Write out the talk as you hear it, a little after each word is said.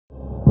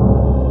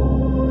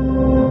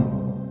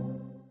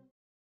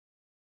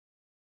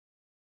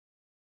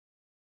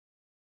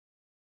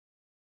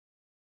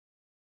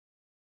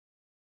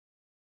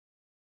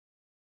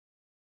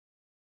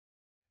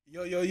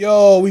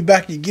Yo, we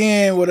back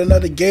again with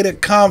another Gator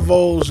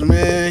Convos,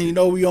 man. You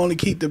know we only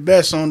keep the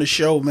best on the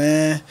show,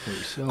 man.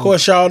 Of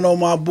course, y'all know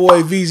my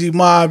boy VZ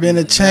Mob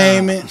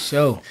Entertainment.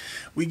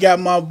 We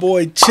got my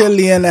boy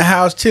Tilly in the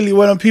house. Tilly,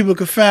 where them people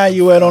can find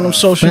you at on them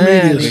social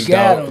medias?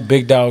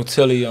 Big Dog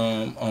Tilly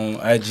on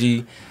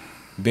IG,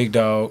 Big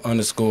Dog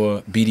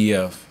 _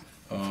 BDF,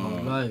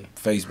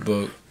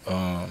 Facebook,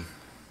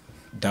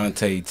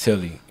 Dante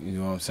Tilly. You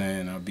know what I'm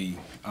saying?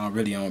 I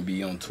really don't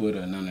be on Twitter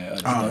and none of that other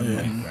stuff.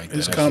 Yeah. Right,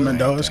 it's coming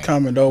though. It's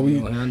coming though.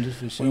 We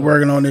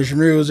working on this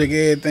music,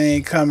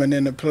 everything coming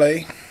into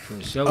play.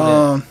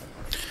 So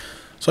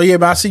yeah,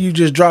 but I see you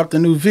just dropped a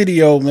new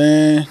video,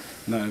 man.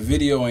 No, the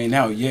video ain't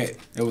out yet.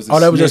 It was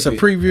that was just a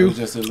preview? It was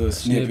just a little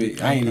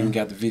snippet. I ain't even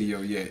got the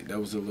video yet. That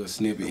was a little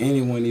snippet.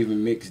 Anyone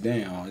even mixed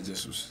down. I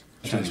just was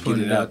trying to get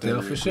it out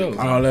there for sure.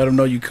 I'll let them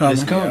know you coming.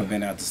 Yeah, I've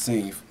been out the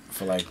scene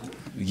for like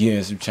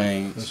years of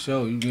change. For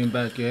sure, you getting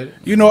back at it.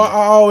 You know,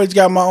 I always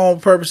got my own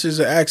purposes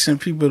of asking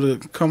people to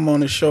come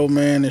on the show,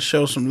 man, and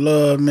show some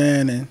love,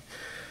 man. And,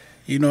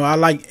 you know, I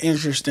like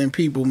interesting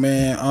people,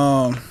 man.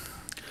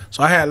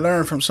 So I had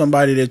learned from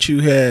somebody that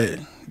you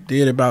had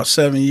did about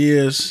 7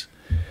 years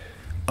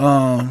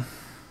in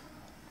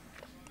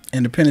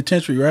the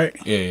penitentiary, right?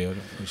 Yeah,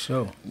 for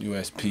sure.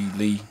 USP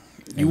Lee.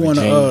 You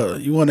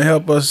wanna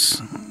help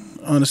us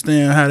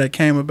understand how that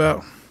came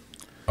about?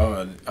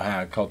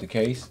 I caught the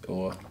case,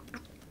 or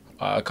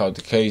I caught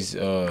the case.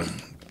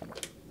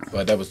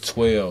 But that was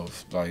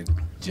 12, like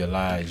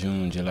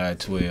June, July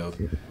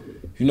 12.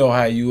 You know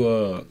how you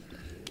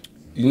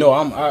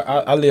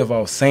I live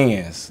off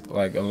sayings.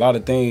 Like a lot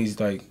of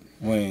things, like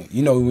when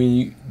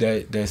you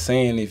that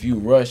saying, if you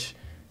rush,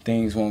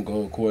 things won't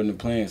go according to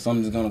plan.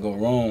 Something's gonna go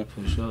wrong.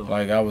 For sure.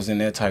 Like I was in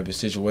that type of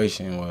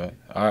situation where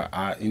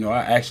I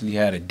actually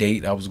had a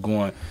date. I was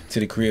going to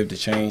the crib to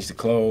change the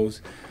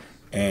clothes,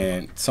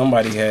 and one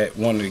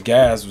of the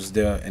guys was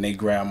there, and they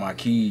grabbed my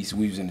keys.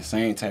 We was in the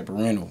same type of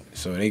rental,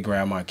 so they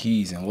grabbed my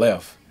keys and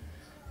left.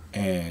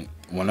 And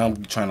when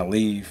I'm trying to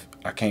leave,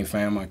 I can't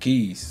find my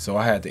keys, so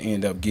I had to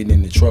end up getting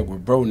in the truck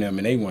with bro and them,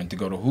 and they wanted to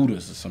go to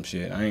Hooters or some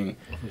shit. I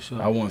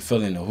wasn't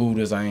feeling the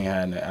Hooters.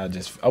 I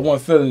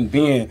wasn't feeling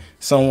being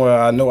somewhere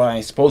I know I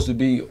ain't supposed to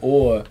be,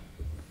 or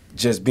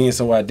just being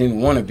somewhere I didn't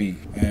want to be.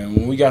 And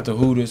when we got to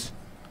Hooters,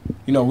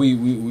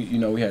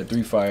 we had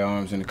 3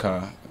 firearms in the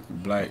car.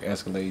 Black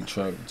Escalade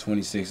truck,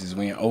 26s.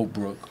 We in Oak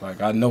Brook.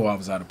 Like, I know I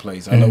was out of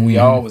place. I know we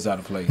all was out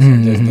of place.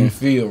 It just didn't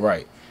feel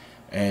right.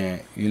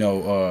 And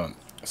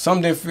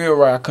something didn't feel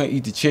right. I couldn't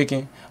eat the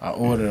chicken. I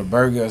ordered a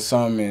burger or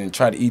something and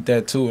tried to eat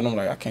that too. And I'm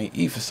like, I can't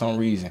eat for some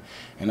reason.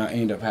 And I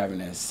ended up having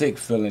that sick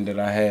feeling that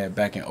I had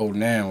back in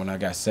 '09 when I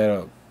got set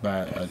up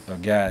by a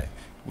guy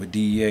with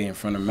DEA in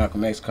front of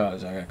Malcolm X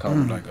College. I got caught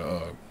with like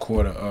a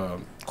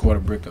quarter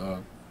brick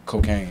of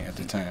cocaine at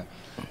the time.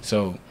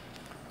 So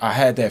I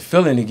had that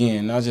feeling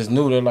again. I just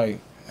knew that, like,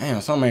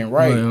 damn, something ain't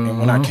right. And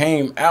when I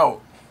came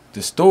out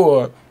the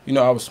store,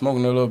 I was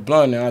smoking a little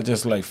blunt, and I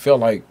just like felt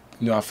like,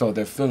 I felt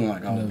that feeling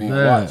like I was being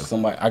watched.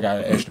 I got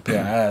an extra pair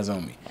of eyes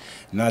on me.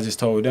 And I just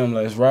told them,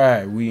 let's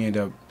ride. We end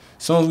up,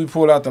 as soon as we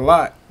pulled out the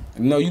lot,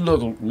 you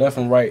look left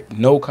and right,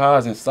 no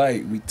cars in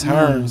sight. We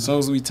turned. As soon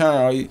as we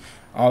turned,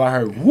 all I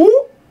heard,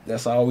 whoop,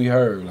 that's all we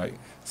heard. Like,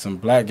 some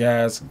black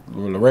guys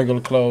with regular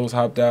clothes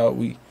hopped out.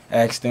 We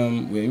asked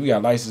them, we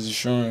got license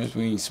insurance,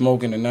 we ain't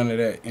smoking or none of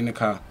that in the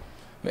car.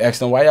 We asked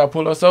them, why y'all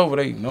pull us over?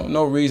 They,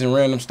 no reason,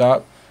 random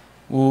stop.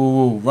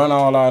 Woo, run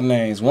all our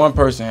names. One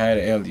person had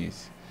an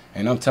alias.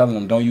 And I'm telling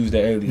them, don't use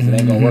that alias. It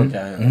ain't gonna work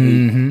out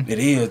here. It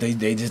is.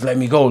 They just let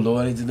me go,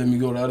 Lord. They just let me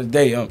go the other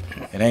day. It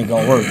ain't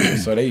gonna work.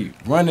 So they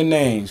run the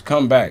names,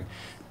 come back.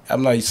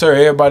 I'm like, sir,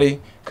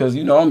 everybody, because,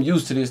 I'm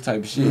used to this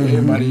type of shit.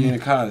 Everybody in the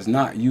car is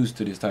not used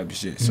to this type of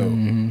shit. So,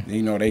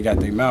 they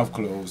got their mouth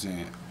closed,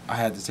 and I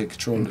had to take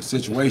control of the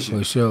situation.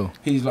 For sure.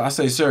 I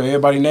say, sir,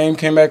 everybody name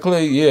came back clear?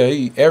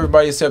 Yeah,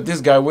 everybody except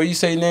this guy. What you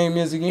say name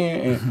is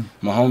again? And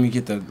my homie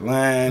get the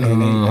line,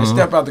 and they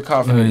step out the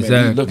car for me.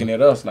 Exactly. He looking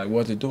at us like,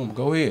 what they doing?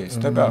 Go ahead,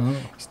 step out.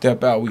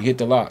 Step out, we hit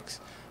the locks.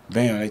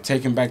 Bam, they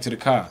take him back to the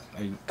car.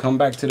 They come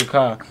back to the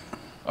car.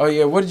 Oh,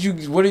 yeah, what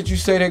did you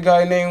say that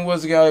guy's name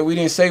was? Guy, we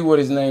didn't say what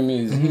his name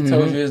is. He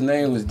told you his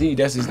name was D.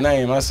 That's his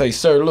name. I say,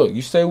 sir, look,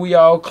 you say we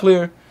all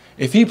clear.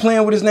 If he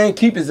playing with his name,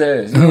 keep his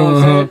ass. You know what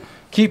I'm saying?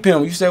 Keep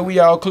him. You said we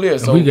all clear.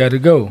 So we got to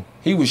go.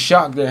 He was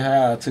shocked at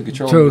how I took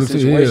control of the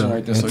situation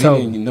right there. So he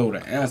didn't even know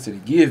the answer to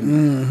give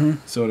me.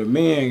 So the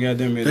man got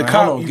them. The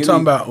cop you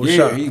talking about was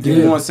shocked. Give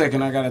me 1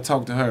 second. I got to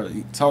talk to her.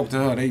 He talked to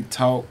her. They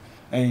talk.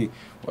 Hey,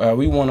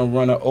 we want to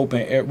run an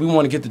open air. We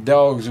want to get the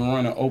dogs and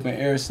run an open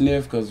air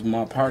sniff because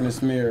my partner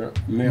smell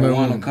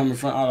marijuana coming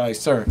from. I'm like,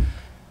 sir,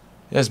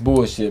 that's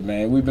bullshit,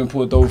 man. We've been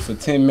pulled over for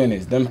 10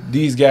 minutes.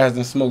 These guys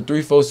done smoked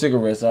 3-4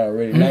 cigarettes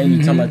already. Now you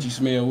talking about you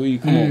smell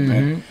weed? Come on,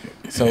 man.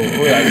 So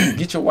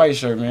get your white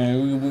shirt,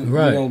 man. We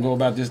don't go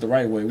about this the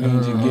right way. We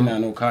ain't just getting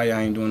out no car. I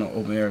ain't doing no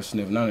open air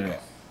sniff, none of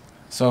that.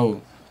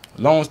 So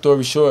long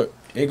story short,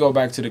 It go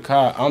back to the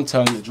car. I'm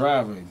telling the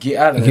driver, get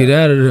out of there. Get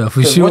out of there,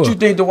 for sure. What you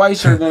think the white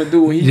shirt gonna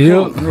do when he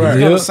come? He's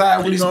gonna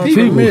side with his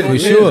people. For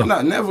sure. He's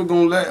not never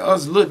gonna let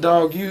us look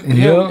dog him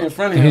in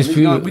front of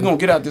him. We gonna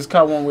get out this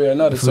car one way or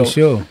another. For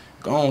sure.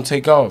 Go on,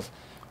 take off.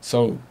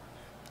 So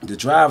the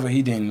driver,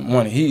 he didn't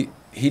want to.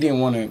 He didn't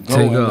want to go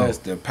unless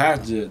the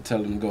passenger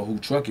tell him to go who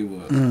truck it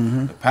was.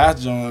 The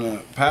passenger on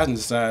the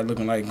passenger side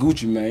looking like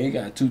Gucci, man. He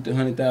got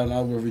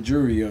 $200,000 worth of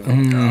jewelry on.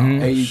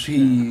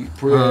 AEP,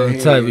 prayer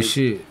type of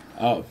shit.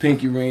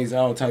 Pinky rings,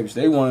 all type of shit.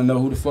 They want to know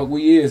who the fuck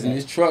we is in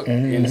this truck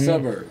in the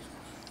suburbs.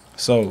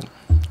 So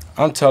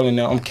I'm telling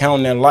them, I'm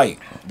counting that light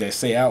that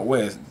say out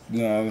west.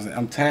 You know,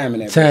 I'm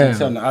timing that.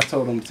 I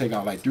told them to take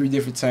out like 3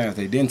 different times.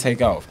 They didn't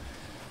take off.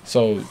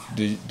 So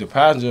the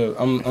passenger,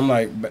 I'm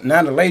like, but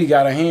now the lady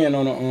got her hand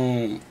on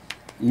the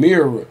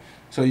mirror.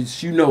 So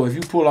you know, if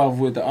you pull off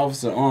with the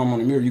officer arm on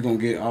the mirror, you're going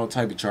to get all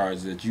type of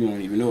charges that you don't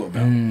even know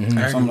about.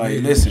 So I'm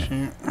like,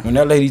 listen, when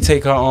that lady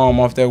take her arm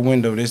off that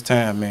window this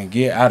time, man,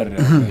 get out of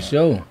there. For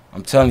sure.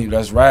 I'm telling you,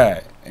 let's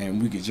ride.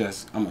 And we could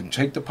I'm going to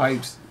take the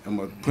pipes, I'm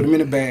going to put them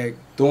in the bag,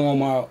 throw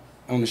them out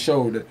on the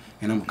shoulder,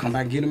 and I'm going to come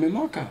back and get them in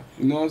my car.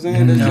 You know what I'm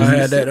saying?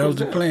 That was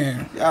the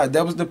plan. Yeah,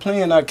 that was the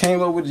plan. I came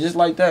up with it just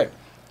like that.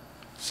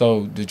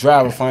 So the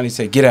driver finally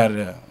said, get out of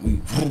there.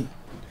 We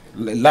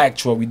lack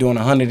truck, we doing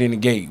 100 in the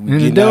gate. We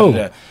getting out of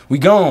there. We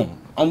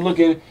gone. I'm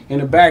looking in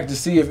the back to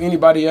see if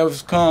anybody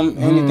else come,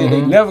 anything.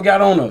 They never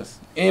got on us.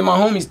 And my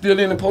homie still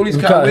in the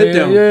police car with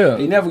them.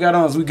 They never got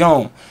on us. We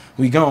gone.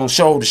 We gone,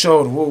 shoulder to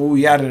shoulder. Whoa,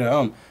 we out of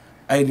there.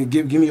 Hey,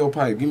 give me your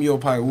pipe. Give me your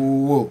pipe.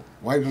 Whoa.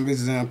 Wipe them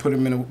bitches down, put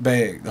them in a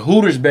bag. The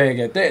Hooters bag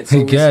at that. So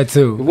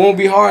it won't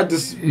be hard to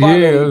spot them.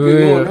 You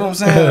know what I'm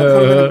saying? Put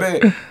them in the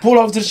bag. Pull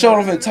over to the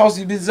shoulder and toss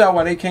these bitches out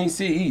while they can't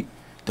see eat.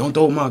 Don't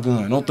throw my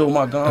gun. Don't throw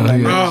my gun. I'm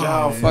like, man,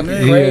 y'all fucking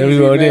crazy,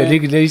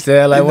 man. They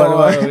said like,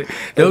 what?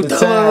 Don't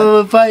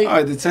throw my pipe.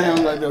 At the time,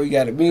 I'm like, yo, we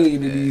got $1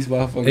 million of these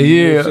motherfuckers.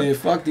 You know saying?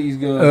 Fuck these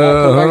guns.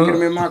 I get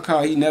them in my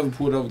car. He never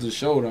pulled over to the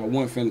shoulder. I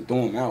wasn't finna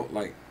throw him out,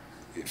 like,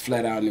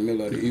 flat out in the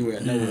middle of the E-way.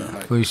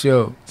 Like, for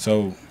sure.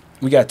 So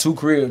we got 2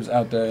 cribs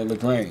out there at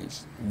LaGrange.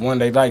 One,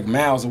 they like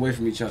miles away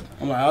from each other.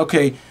 I'm like,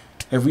 okay,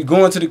 if we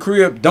going to the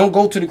crib, don't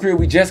go to the crib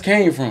we just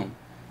came from.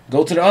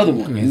 Go to the other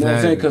one. You know what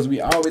I'm saying? Because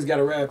we always got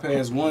to ride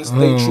past one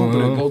state trooper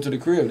to go to the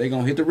crib. They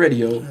going to hit the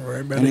radio.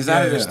 And it's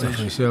out of there.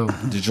 For sure.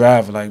 The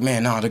driver like,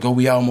 man, nah, to go,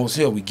 we almost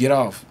here. We get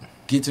off.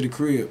 Get to the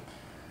crib.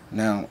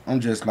 Now, I'm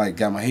just like,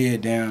 got my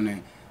head down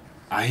and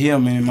I hear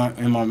him in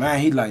my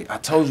mind. He like, I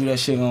told you that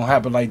shit gonna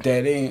happen like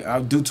that.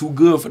 I'll do too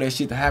good for that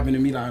shit to happen to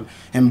me. Like,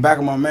 in the back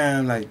of my mind,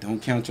 I'm like,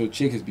 don't count your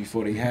chickens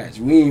before they hatch.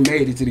 We ain't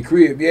made it to the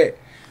crib yet.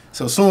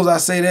 So as soon as I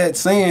say that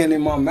saying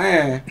in my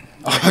mind,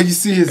 all you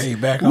see is,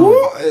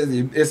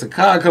 it's a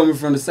car coming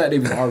from the side. They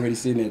was already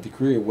sitting at the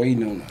crib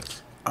waiting on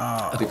us.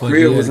 The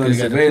crib was under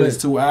surveillance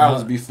 2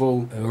 hours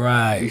before anything.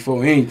 Right. You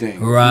know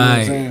what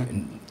I'm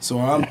saying? So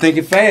I'm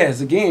thinking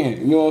fast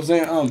again. You know what I'm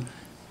saying?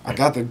 I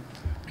got the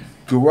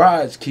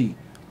garage key.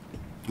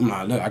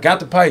 Look, I got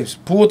the pipes.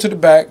 Pull to the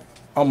back.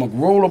 I'm gonna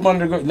roll up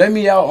under the garage. Let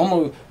me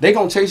out. They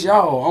gonna chase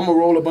y'all. I'm gonna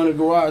roll up under the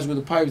garage with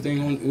the pipes. They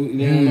don't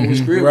know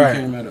which crib we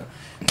came out of.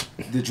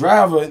 The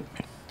driver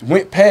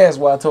went past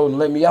where I told him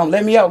let me out.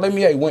 Let me out.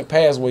 He went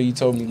past where he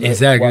told me.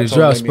 Exactly, the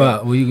drop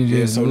spot where you can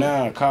just. So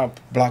now a car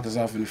block us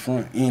off in the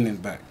front and in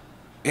the back.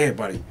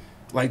 Everybody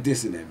like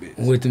this in that bitch.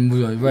 With them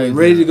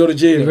ready to go to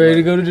jail. Ready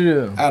to go to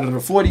jail. Out of the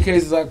 40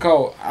 cases I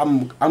caught,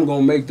 I'm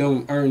gonna make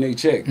them earn their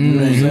check. You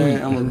know what I'm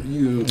saying? I'm gonna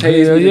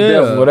tase me to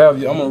death, whatever.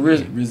 I'm gonna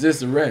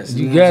resist arrest.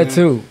 You got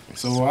to.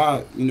 So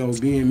I,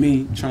 being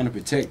me, trying to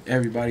protect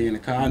everybody in the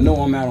car. I know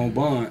I'm out on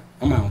bond.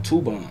 I'm out on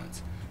 2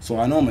 bonds. So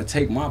I know I'm gonna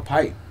take my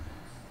pipe.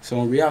 So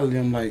in reality,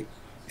 I'm like,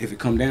 if it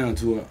come down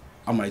to it,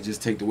 I might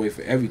just take the weight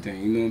for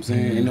everything. You know what I'm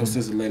saying? Ain't no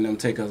sense of letting them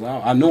take us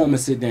out. I know I'm gonna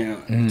sit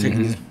down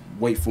taking this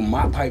weight for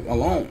my pipe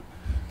alone.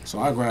 So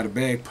I grabbed a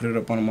bag, put it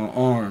up under my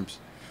arms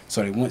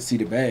so they wouldn't see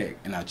the bag.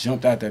 And I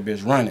jumped out that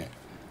bitch running.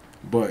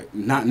 But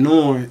not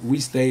knowing,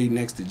 we stayed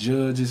next to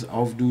judges,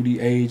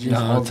 off-duty agents,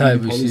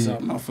 off-duty police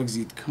officers.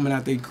 Motherfuckers coming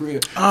out their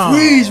crib.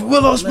 Freeze,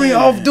 Willow Spring,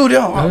 off-duty.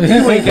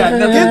 You ain't got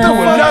nothing to do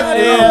with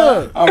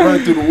nothing. I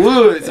run through the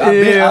woods.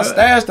 I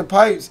stashed the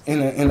pipes in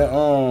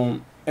the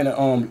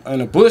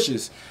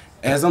bushes.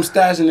 As I'm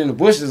stashing in the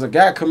bushes, a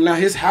guy coming out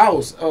his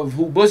house of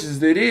who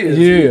bushes it is.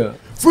 Yeah.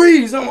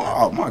 Freeze! I'm like,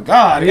 oh my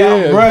God!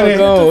 I'm running.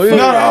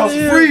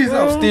 Freeze!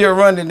 I'm still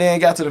running. Then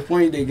got to the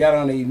point they got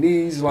on their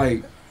knees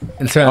like.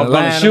 And trying to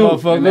line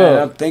them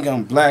up. I think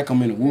I'm black.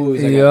 I'm in the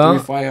woods. I got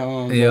 3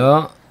 firearms.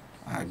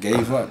 I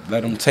gave up.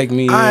 Let them take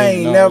me. I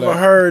ain't never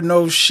heard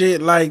no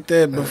shit like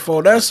that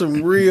before. That's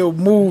some real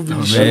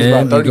movie shit.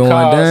 Man, about 30 going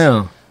cars.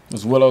 down. It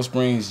was Willow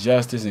Springs,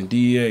 Justice, and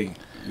DEA.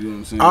 You know what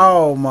I'm saying?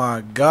 Oh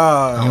my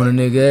God. On a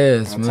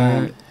nigga ass,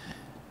 man.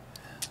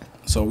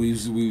 So we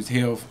was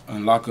held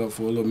and locked up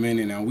for a little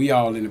minute. Now we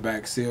all in the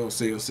back cell by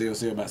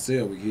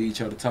cell. We hear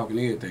each other talking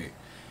everything.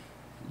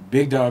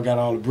 Big Dog got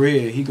all the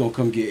bread. He gonna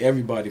come get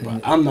everybody,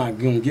 but I'm not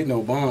gonna get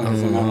no bond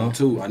because I'm out on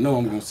 2. I know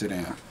I'm gonna sit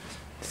down.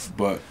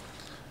 But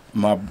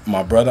my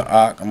brother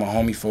Ock and my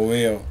homie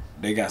Foel,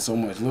 they got so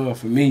much love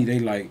for me. They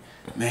like,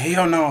 man,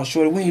 hell no,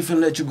 shorty, we ain't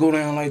finna let you go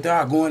down like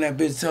that. I go in that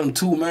bitch, tell them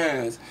 2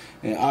 mans.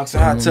 And I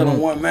tell them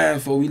 1 man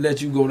before we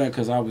let you go down,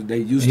 because they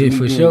used to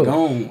me being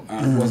gone.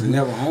 I wasn't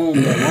never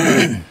home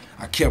that long.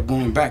 I kept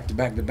going back to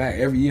back to back.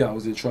 Every year I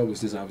was in trouble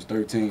since I was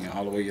 13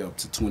 all the way up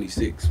to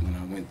 26 when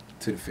I went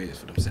to the feds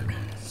for them 7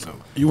 years. So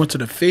you went to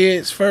the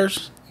feds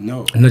first?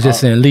 No. No,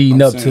 just saying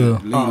leading up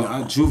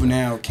to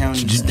juvenile,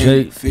 county,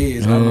 state,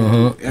 feds.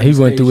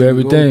 He went through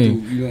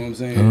everything. You know what I'm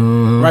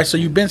saying? Right, so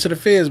you been to the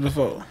feds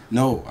before?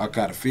 No, I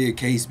got a fed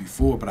case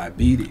before, but I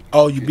beat it.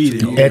 Oh, you beat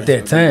it at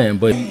that time,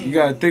 but you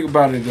gotta think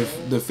about it.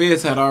 The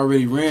feds had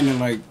already ran in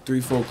like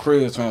 3-4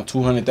 cribs around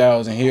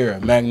 200,000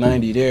 here, Mac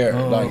 90 there.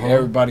 Like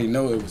everybody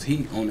know it was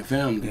heat on the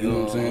family. You know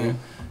what I'm saying?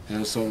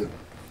 And so,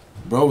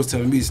 bro was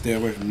telling me to stay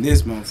away from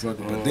this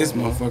motherfucker, but this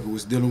motherfucker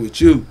was dealing with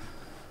you.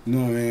 You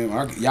know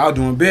what I mean? Y'all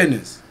doing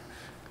business.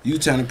 You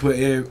trying to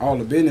put all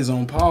the business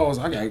on pause.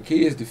 I got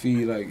kids to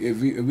feed. Like if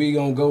we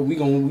gonna go, we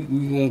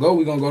gonna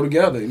go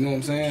together. You know what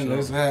I'm saying? Sure.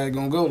 That's how it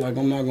gonna go. Like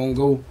I'm not gonna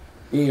go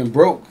in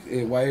broke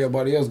while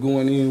everybody else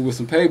going in with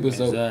some paper.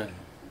 So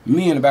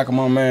me in the back of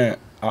my mind,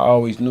 I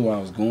always knew I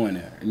was going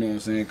there. You know what I'm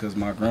saying? Because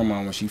my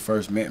grandma, when she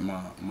first met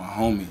my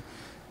homie,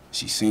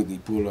 she seen me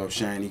pull up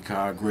shiny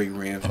car, great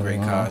rims,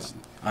 great cars,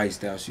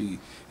 iced out.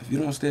 If you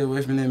don't stay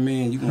away from that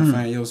man, you gonna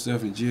find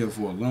yourself in jail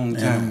for a long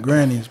time. Damn,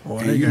 grannies, boy.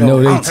 And you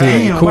know, they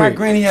tell why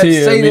Granny had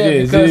to say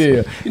that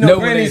because you know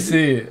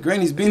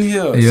Granny's been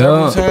here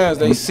several times.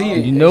 They see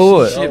it. You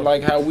know it. Shit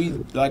like how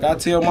I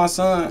tell my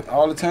son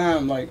all the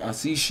time. Like I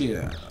see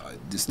shit.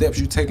 The steps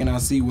you taking, I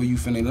see where you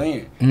finna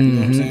land. You know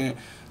what I'm saying?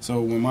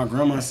 So when my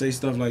grandma say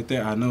stuff like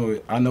that, I know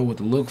it. I know what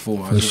to look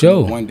for. For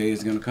sure. One day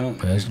it's gonna come.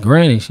 That's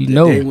Granny. She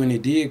know. The day when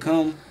it did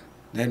come,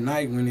 that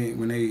night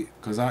when they,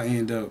 cause I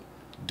ended up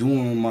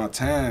doing my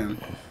time.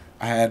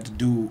 I had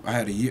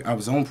a year. I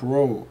was on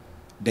parole.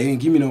 They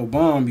didn't give me no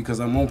bond because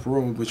I'm on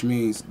parole, which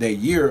means that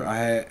year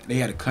they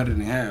had to cut it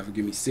in half and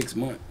give me 6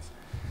 months.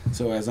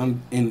 So as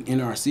I'm in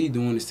NRC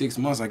doing the 6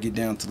 months, I get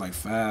down to like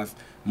 5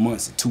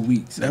 months and 2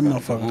 weeks. That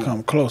motherfucker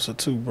come closer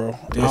too, bro.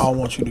 I don't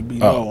want you to be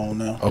low on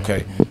now.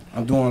 Okay,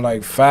 I'm doing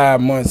like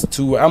 5 months.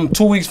 I'm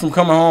 2 weeks from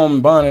coming home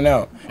and bonding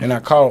out, and I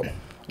caught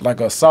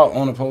like assault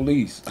on the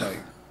police. Like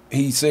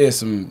he said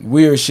some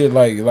weird shit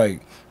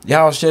like.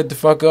 Y'all shut the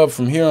fuck up.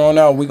 From here on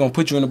out, we gonna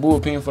put you in the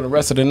bullpen for the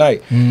rest of the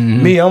night.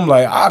 Me, I'm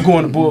like, I go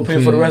in the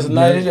bullpen for the rest of the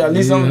night. At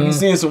least I'm gonna be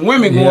seeing some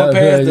women going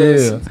past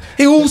this.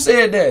 Who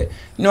said that?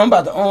 You know, I'm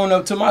about to own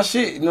up to my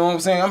shit. You know what I'm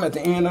saying? I'm at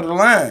the end of the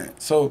line.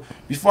 So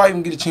before I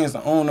even get a chance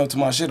to own up to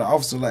my shit, the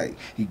officer like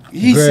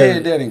he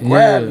said that and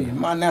grabbed me.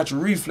 My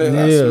natural reflex,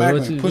 I smack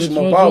him and push him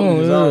up out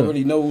because I don't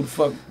really know who the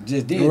fuck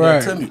just did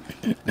that to me.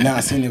 Now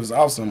I seen it was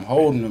officer. I'm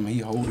holding him. He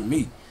holding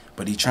me.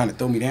 But he trying to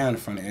throw me down in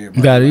front of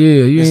everybody. Got it,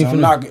 you ain't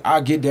finna.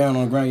 I get down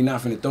on the ground. You're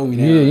not finna throw me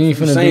down. Yeah, you ain't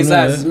finna same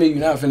size as me. You're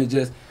not finna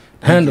just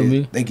handle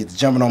me. They get to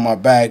jumping on my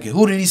back.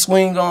 Who did he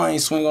swing on? He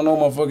swing on no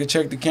motherfucker.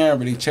 Check the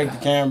camera. They checked the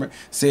camera.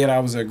 Said I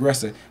was an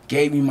aggressor.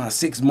 Gave me my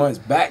 6 months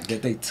back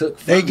that they took.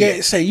 From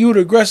me. Say you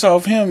the aggressor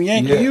off him,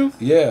 yanking you.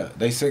 Yeah,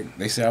 they say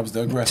I was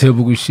the aggressor.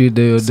 Typical shit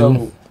they'll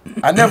do.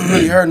 I never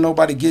really heard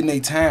nobody getting their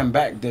time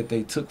back that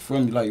they took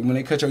from me. Like when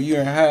they cut your year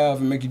in half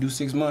and make you do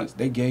 6 months,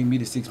 they gave me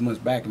the 6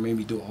 months back and made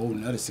me do a whole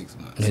another 6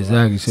 months.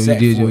 Exactly. So you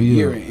did your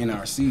year in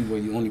NRC where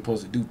you only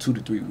supposed to do 2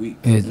 to 3 weeks.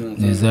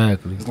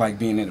 Exactly. It's like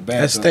being in the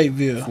bathroom. That's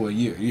Stateville. For a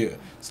year. Yeah,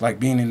 it's like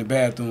being in the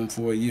bathroom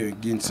for a year and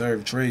getting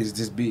served trays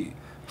this big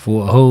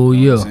for a whole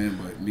year.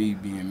 But me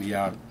being me,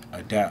 I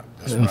adapt.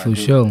 That's what for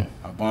sure.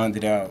 I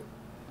bonded out,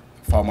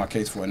 fought my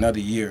case for another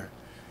year,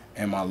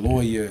 and my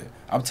lawyer.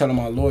 I'm telling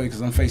my lawyer,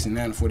 because I'm facing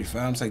 9 to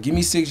 45, I'm saying, give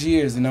me 6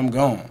 years and I'm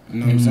gone.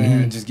 You know what I'm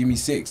saying? Just give me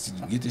 6.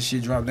 Get this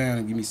shit dropped down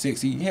and give me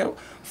 6.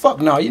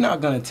 Fuck no, you're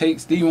not going to take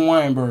Steven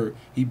Weinberg.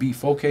 He beat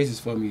 4 cases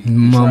for me.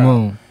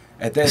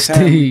 At that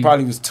time, he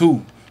probably was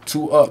 2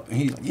 up.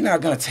 And you're not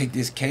going to take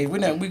this case. We're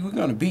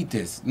going to beat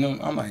this. You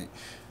know, I'm like,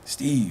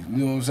 Steve, you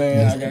know what I'm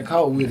saying? I got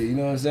caught with it. You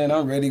know what I'm saying?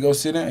 I'm ready to go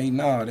sit down.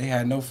 Nah, they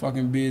had no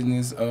fucking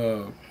business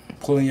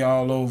pulling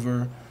y'all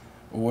over.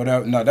 Or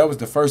whatever. No, that was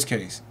the first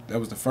case. That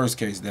was the first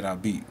case that I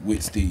beat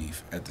with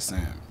Steve at the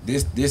time.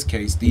 This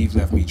case, Steve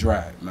left me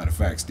dry. Matter of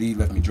fact, Steve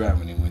left me dry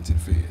when he went to the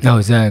feds. No,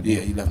 exactly.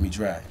 Yeah, he left me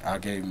dry. I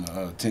gave him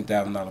a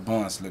 $10,000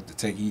 bond slip to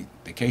take.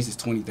 The case is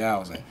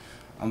 $20,000.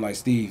 I'm like,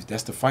 Steve,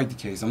 that's to fight the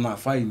case. I'm not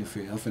fighting the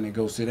feds. I'm finna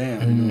go sit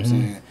down. You know what I'm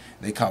saying?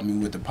 They caught me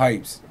with the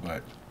pipes,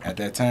 but at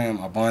that time,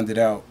 I bonded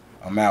out.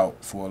 I'm out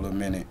for a little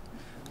minute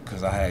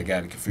because I had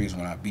got it confused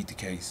when I beat the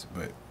case.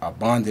 But I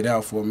bonded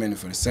out for a minute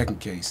for the second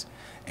case.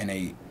 And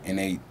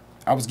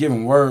I was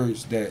giving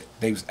words that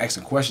they was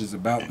asking questions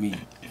about me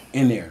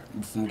in there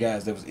from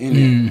guys that was in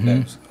there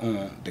that was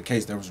on the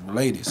case that was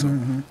related. So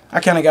I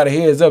kind of got a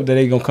heads up that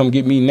they gonna come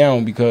get me now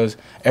because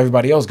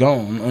everybody else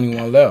gone. I'm the only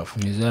one left.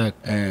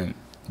 Exactly. And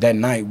that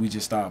night we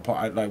just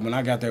started like when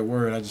I got that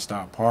word, I just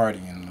started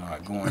partying,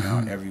 like going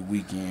out every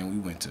weekend. We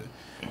went to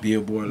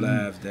Billboard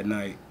Live that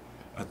night.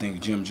 I think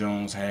Jim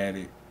Jones had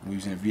it. We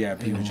was in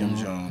VIP with Jim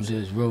Jones.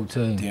 Just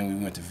rotating. Then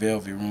we went to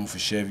Velvet Room for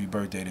Chevy's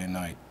birthday that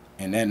night.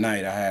 And that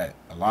night I had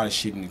a lot of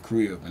shit in the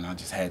crib, and I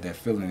just had that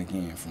feeling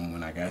again from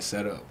when I got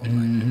set up.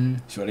 I'm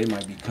like, sure, they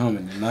might be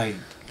coming tonight.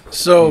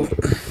 So,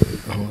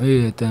 on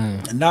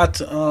everything. not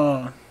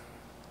to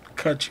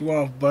cut you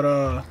off, but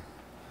out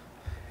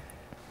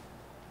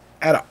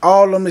of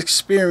all them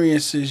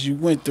experiences you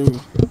went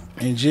through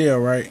in jail,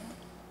 right?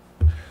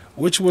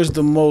 Which was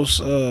the most?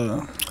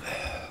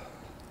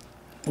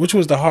 Which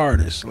was the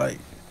hardest? Like,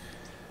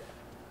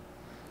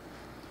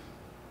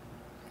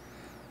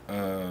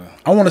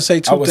 I want to say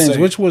two things.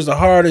 Which was the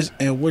hardest,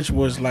 and which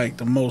was like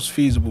the most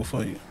feasible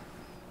for you?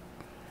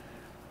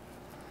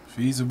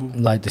 Feasible,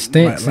 like the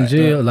stints in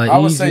jail. Like I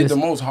would say the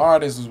most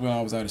hardest was when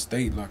I was out of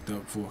state, locked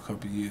up for a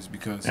couple of years,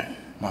 because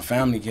my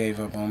family gave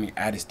up on me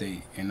out of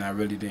state, and I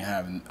really didn't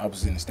have. I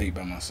was in the state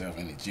by myself,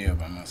 in the jail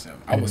by myself.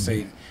 I would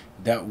say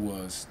that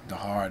was the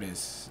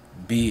hardest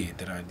bid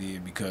that I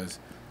did, because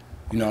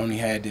I only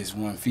had this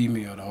one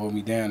female to hold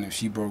me down. If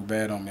she broke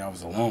bad on me, I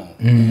was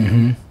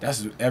alone.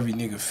 That's what every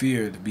nigga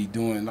fear to be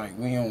doing. Like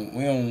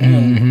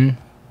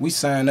we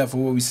signed up for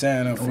what we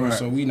signed up for,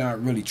 so we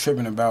not really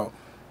tripping about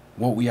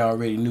what we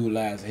already knew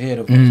lies ahead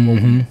of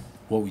us.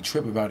 What we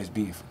trip about is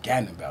being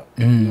forgotten about.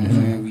 You know what I'm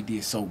saying? We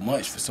did so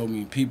much for so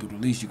many people. The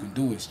least you can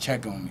do is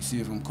check on me, see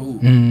if I'm cool.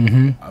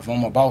 If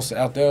I'm a boss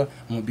out there,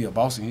 I'm gonna be a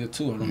boss in here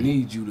too. I don't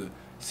need you to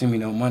send me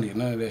no money,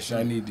 none of that shit.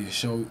 I need to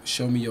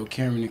show me your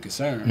caring and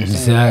concern.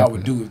 Exactly. Like I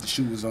would do if the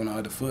shoe was on the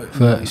other foot.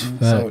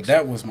 So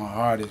that was my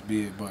hardest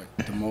bid, but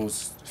the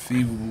most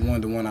feasible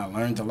one, the one I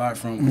learned a lot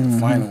from, was the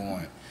final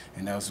one.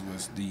 And that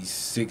was these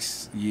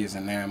 6 years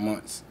and 9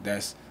 months.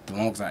 That's the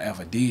longest I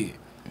ever did.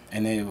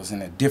 And then it was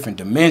in a different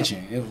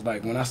dimension. It was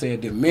like, when I say a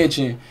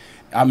dimension,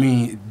 I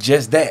mean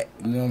just that.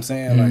 You know what I'm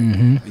saying?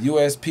 Like, the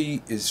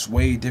USP is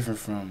way different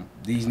from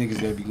these niggas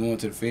that be going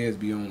to the feds,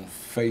 be on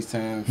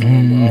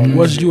FaceTime.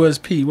 What's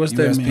USP? What's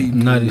that mean?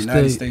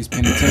 United States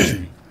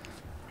Penitentiary.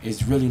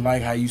 It's really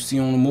like how you see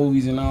on the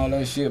movies and all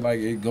that shit. Like,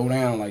 it go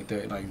down like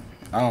that. Like,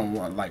 I don't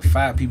know, like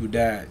 5 people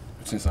died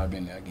since I've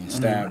been there, getting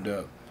stabbed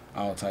up,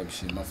 all type of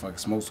shit. Motherfuckers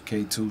smoked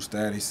K2,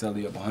 stabbed they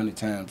celly up 100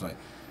 times. Like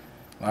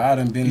I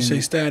done been. You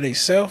say stab they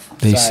self?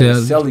 They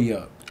celly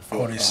up.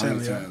 Oh, they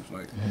celly up.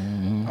 Like,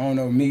 I don't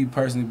know, me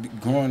personally,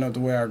 growing up the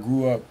way I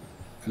grew up,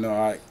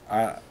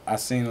 I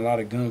seen a lot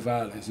of gun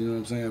violence, you know what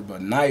I'm saying?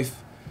 But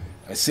knife,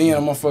 seeing a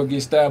motherfucker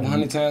get stabbed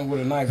 100 times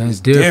with a knife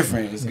is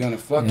different. It's gonna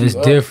fuck you up. It's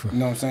different. You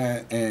know what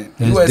I'm saying? And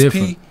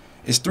USP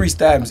is 3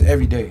 stabbings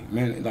every day,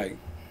 man. Like,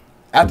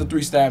 after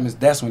 3 stabbings,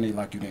 that's when they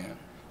lock you down.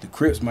 The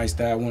Crips might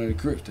stab one of the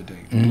Crips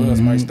today. The Bloods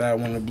might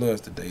stab one of the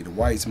Bloods today. The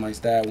Whites might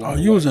stab one of the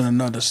Whites. You was in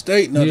another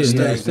state,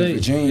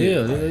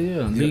 Virginia.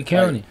 Lee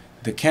County. Like,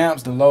 the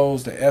camps, the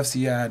lows, the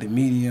FCI, the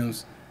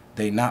mediums,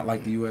 they not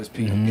like the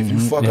USP. If you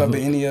fuck up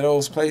in any of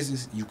those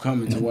places, you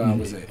coming to where I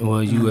was at.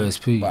 Well,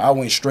 USP. But I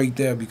went straight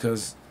there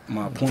because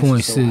my points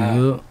were so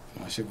high.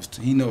 My shit was,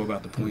 he know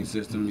about the point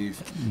system.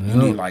 If you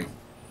need like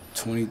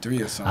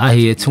 23 or something. I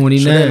hear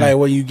 29. So like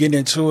when you get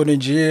into it in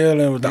jail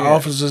and with the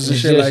officers and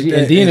shit like that.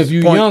 And then if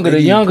you younger, the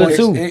younger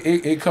too.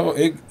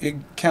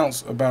 It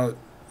counts about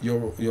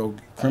your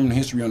criminal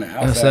history on the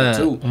outside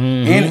too,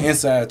 and the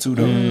inside too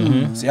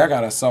though. See, I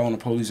got assault on the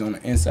police on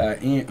the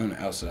inside and on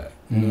the outside.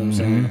 You know what I'm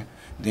saying?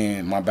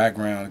 Then my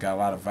background got a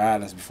lot of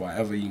violence before I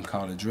ever even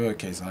called a drug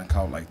case. I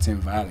called like 10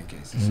 violent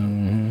cases. So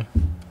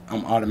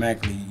I'm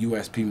automatically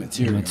USP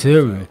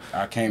material. Like,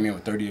 I came in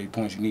with 38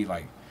 points. You need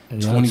like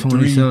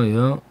 23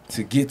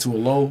 to get to a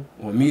low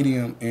or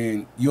medium,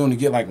 and you only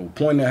get like a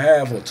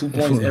 1.5 or 2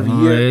 points every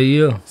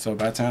year. So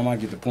by the time I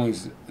get the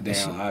points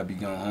down, I'd be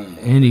going home.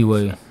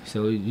 Anyway,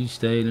 so you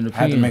stayed in the pen.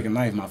 I had to make a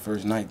knife my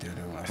first night there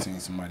though. I seen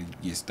somebody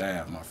get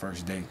stabbed my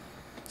first day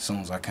as soon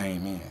as I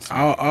came in. So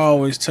I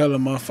always tell a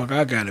motherfucker,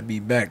 I gotta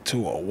be back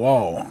to a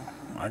wall.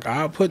 Like,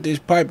 I'll put this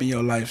pipe in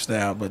your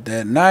lifestyle, but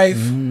that knife,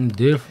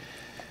 different.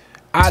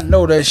 I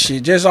know that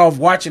shit. Just off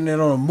watching it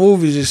on the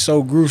movies is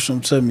so gruesome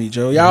to me,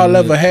 Joe. Y'all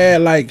ever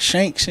had like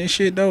shanks and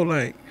shit though?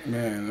 Like,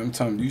 man, I'm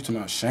telling you, talking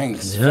about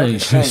shanks. Yeah,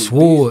 shanks.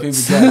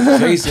 Swords. People got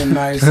Jason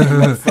knives,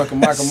 motherfucking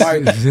Michael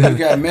Myers. You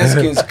got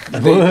Mexicans,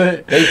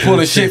 they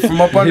pulling shit from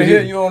up under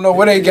here. You don't know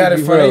where they got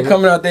it from. They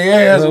coming out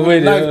their ass with a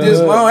knife this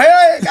long.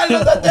 Hey, got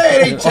another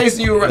day. They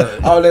chasing you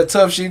around. All that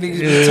tough shit niggas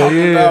be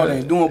talking about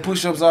and doing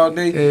push-ups all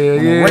day.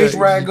 When the race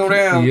ride go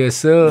down, yes,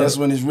 sir. That's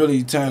when it's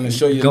really time to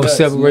show you. Go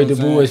separate the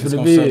boys from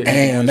the bed.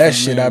 Damn, that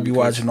shit I be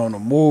watching on the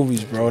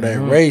movies, bro. That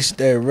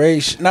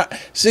race. Not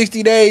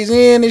 60 days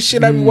in and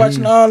shit. I be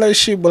watching all that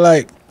shit, but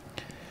like,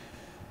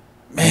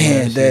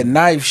 man, that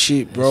knife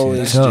shit, bro,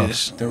 is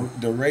just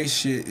the race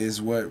shit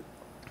is what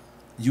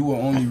you will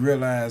only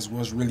realize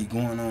what's really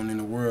going on in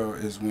the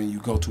world is when you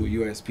go to a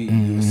USP.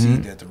 You will see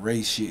that the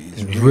race shit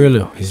is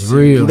real. It's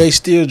real. Do they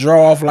still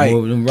draw off like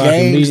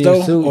gangs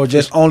though, too, or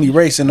just only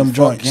racing them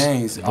joints?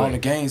 Gangs. All the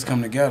gangs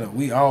come together.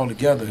 We all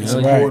together. It's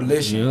a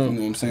coalition. You know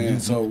what I'm saying?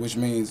 So which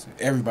means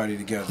everybody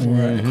together.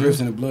 The Crips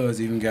and the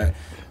Bloods even got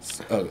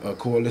a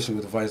coalition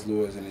with the Vice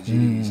Lords and the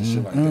GDs and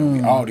shit like that.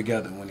 We all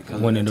together when it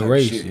comes to the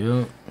race.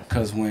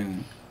 Because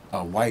when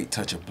a white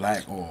touch a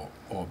black or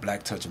a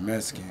black touch a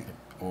Mexican,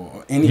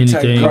 or any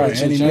type Anything. of Right,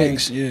 color any change,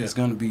 mix, yeah. it's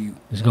gonna be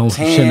It's gonna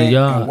tan send a and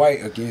yard.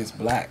 white against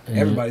black.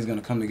 Everybody's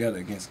gonna come together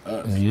against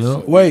us. Yeah.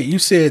 So, Wait, you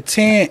said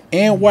tan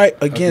and white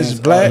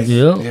against black? us.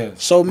 Yeah.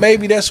 Yes. So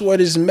maybe that's where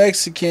this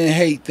Mexican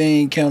hate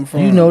thing come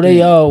from. You know they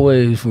then.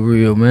 always for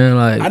real, man.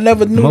 Like I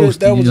never knew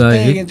that was a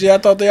thing in jail. I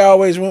thought they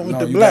always went with No,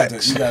 the you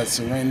blacks. you got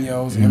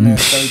Serenios, Too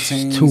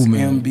MS-13s,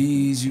 many.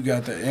 MBs. You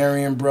got the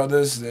Aryan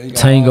brothers. They got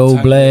all Tango type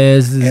of-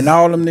 Blasts, And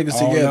all them niggas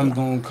All together. them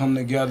gonna come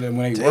together and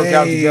when they work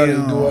out together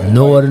to do it.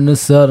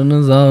 Northerners,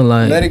 Southerners, all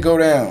like. Let it go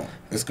down.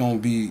 It's gonna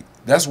be.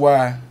 That's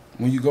why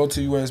when you go to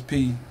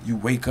USP, you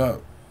wake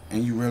up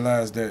and you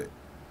realize that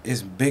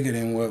it's bigger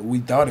than what we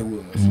thought it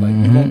was. Like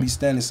you're gonna be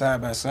standing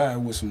side by side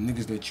with some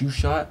niggas that you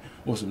shot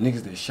or some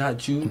niggas that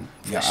shot you,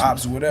 your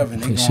ops or whatever,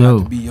 and they For gonna sure.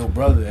 have to be your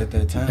brother at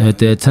that time. At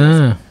that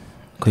time,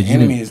 The cause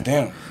enemy you, is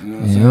them. You know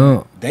what I'm yeah,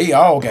 saying? They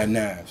all got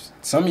knives.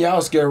 Some of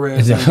y'all scary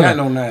ass ain't got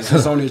no knives.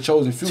 It's only a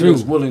chosen few True.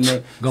 that's willing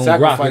to Gonna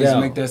rock it sacrifice and out.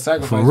 make that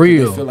sacrifice. For 'cause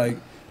real. They feel like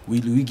we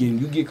you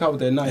get caught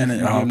with that knife, And you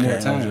it, get more okay, I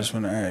time. just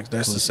want to ask.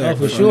 That's the For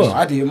sacrifice. sure.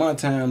 I did my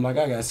time like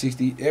I got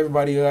 60.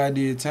 Everybody that I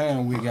did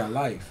time, we got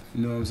life.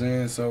 You know what I'm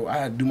saying? So I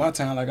had to do my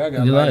time like I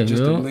got You life like,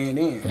 just to yeah. blend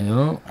in.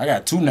 yeah. I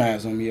got 2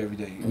 knives on me every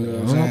day. You know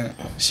what I'm Yeah. saying?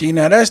 See,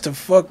 now that's the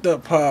fucked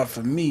up part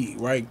for me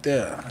right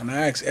there. And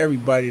I ask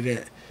everybody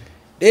that.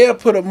 They'll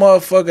put a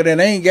motherfucker that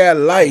ain't got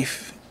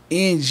life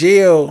in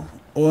jail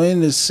or in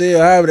the cell,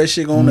 however that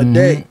shit on a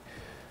day,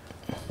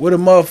 with a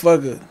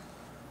motherfucker.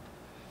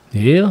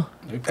 Yeah.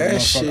 They put That a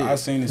motherfucker. shit. I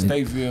seen in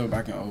Stateville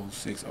back in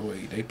 06,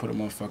 08. They put a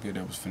motherfucker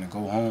that was finna go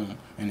home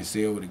in the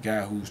cell with a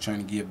guy who was trying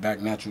to give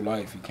back natural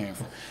life. He came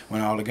from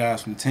when all the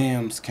guys from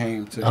Thames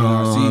came to Oh, I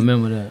NRC.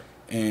 remember that.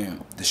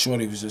 And the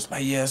shorty was just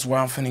like, yeah, that's where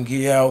I'm finna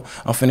get out.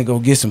 I'm finna go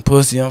get some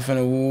pussy. I'm finna,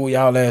 ooh,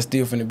 y'all ass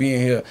still finna be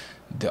in here.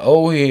 The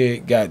old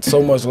head got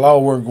so much law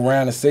work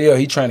around the cell.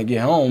 He trying to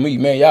get home.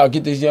 Man, y'all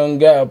get this young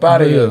guy up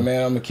out of here,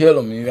 man. I'm gonna kill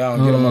him. Y'all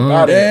get him up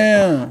out of here.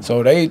 Damn.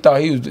 So they thought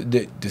he was,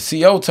 the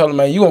CO told him,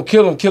 man, you gonna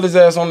kill him, kill his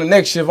ass on the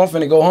next shift. I'm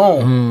finna go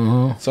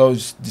home. So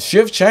the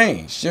shift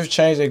changed.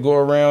 They go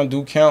around,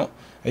 do count.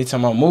 They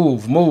talking about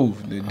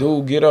move. The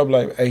dude get up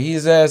like, hey,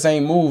 his ass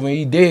ain't moving.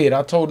 He dead.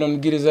 I told them to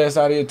get his ass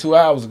out of here 2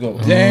 hours ago.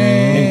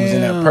 Damn. Nigga was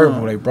in that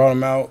purple. They brought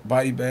him out,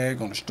 body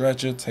bag on a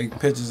stretcher, take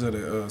pictures of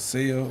the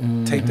cell,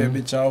 take that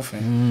bitch off.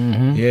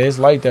 And yeah, it's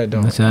like that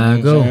though. That's how You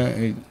it know what go. I'm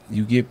saying?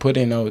 You get put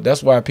in those.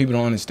 That's why people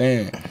don't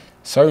understand.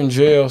 Certain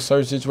jail,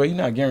 certain situation,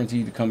 you're not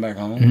guaranteed to come back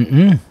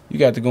home. You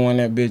got to go in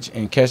that bitch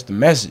and catch the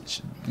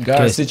message. God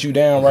Catch sit you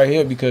down right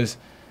here because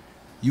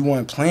you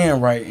weren't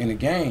playing right in the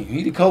game.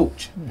 He the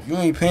coach. You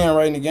ain't playing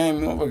right in the game.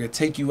 Motherfucker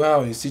take you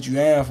out and sit you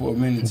down for a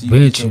minute until you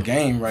Bench get your you.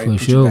 game right, For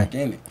put sure. you back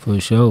in it. For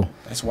sure.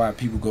 That's why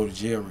people go to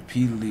jail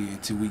repeatedly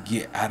until we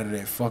get out of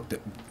that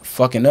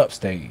fucking up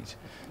stage.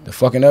 The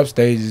fucking up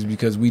stage is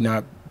because we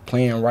not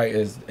playing right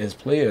as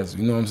players.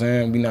 You know what I'm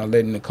saying? We not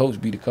letting the coach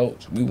be the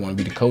coach. We want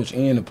to be the coach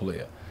and the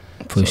player.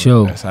 For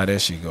sure. That's how that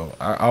shit go.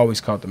 I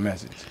always caught the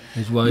message.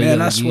 That's why you Man,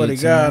 gotta I swear get to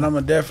it God, I'm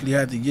gonna definitely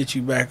have to get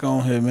you back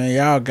on here, man.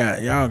 Y'all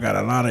got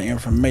a lot of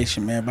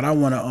information, man. But I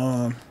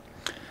wanna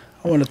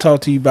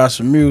talk to you about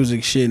some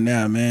music shit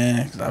now,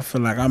 man. 'Cause I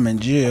feel like I'm in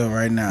jail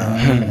right now.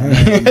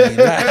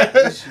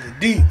 This shit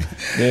deep.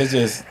 Yeah, it's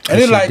just And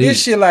it's like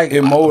this shit like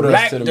It mold us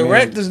black to the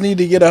directors need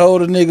to get a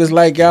hold of niggas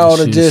like y'all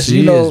to Shit just,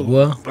 you serious, know,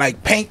 boy.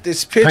 like paint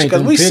this picture. Paint Cause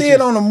them we see it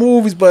pictures. on the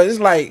movies, but it's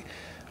like,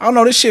 I don't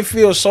know, this shit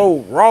feels so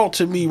raw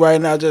to me right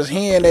now, just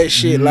hearing that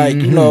shit. Like,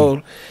 you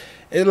know,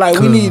 it's like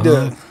we need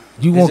to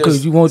You want, just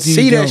cause you want these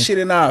see that young- shit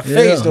in our Yeah,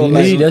 face, though. you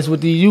Like, need, that's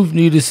what the youth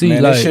need to see.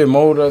 man, like that shit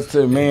mold us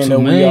to the man To that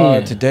we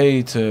man. are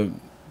today. To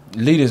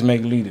leaders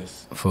make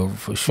leaders. for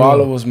sure.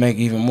 Followers make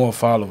even more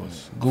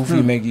followers.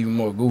 Goofy make even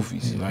more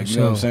goofies. Like, you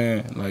know what I'm Sure.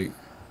 saying? Like,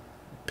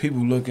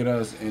 people look at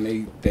us and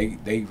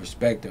they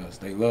respect us.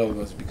 They love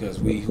us because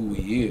we who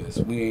we is.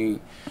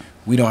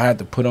 We don't have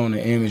to put on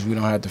the image. We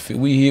don't have to fit.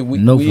 We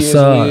No we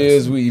facades.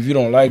 is who we is. If you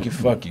don't like it,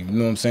 fuck you. You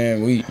know what I'm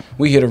saying?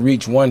 We here to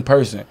reach one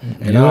person,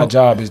 and Yeah. our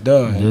job is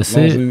done. That's As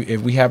long as it.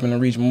 if we happen to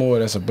reach more,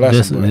 that's a That's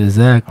blessing. But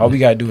exactly. all we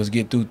gotta do is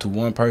get through to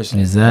one person.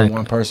 Exactly. And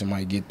one person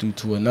might get through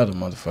to another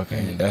motherfucker,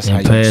 and that's And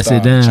how you pass it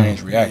start down. to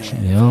change reaction.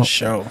 Yeah.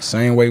 show.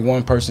 Same way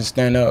one person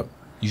stand up,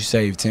 you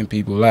save 10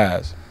 people's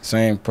lives.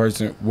 Same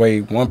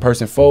way one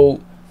person fold,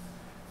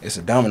 it's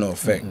a domino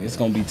effect. It's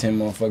gonna be 10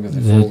 motherfuckers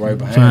that Yeah, fold right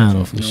behind trying you.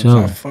 to, for You know sure. what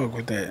I I'm fuck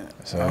with that.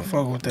 saying? I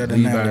fuck with that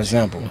lead by analogy.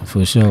 example.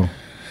 For sure.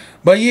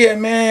 But yeah,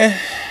 man,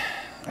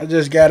 I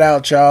just got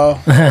out, y'all.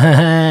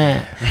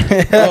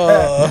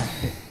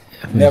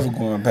 Never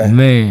going back. We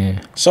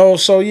Man,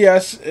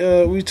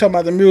 talking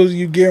about the music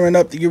you gearing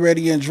up to get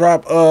ready and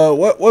drop.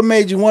 What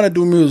made you want to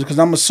do music? Because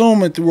I'm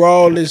assuming through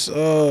all this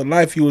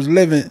life you was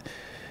living,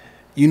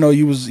 you know,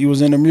 you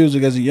was into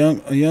music as a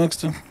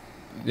youngster.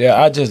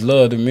 Yeah, I just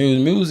love the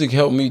music. Music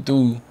helped me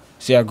through.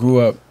 See, I grew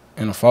up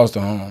in a foster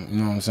home, you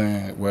know what I'm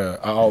saying,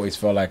 where I always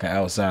felt like an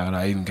outsider.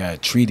 I even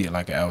got treated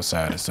like an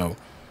outsider. So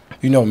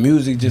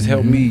music just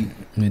helped me.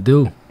 It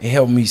do. It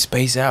helped me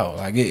space out.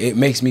 Like it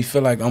makes me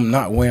feel like I'm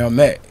not where I'm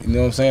at. You know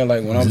what I'm saying?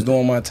 Like when I was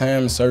doing my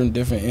time in certain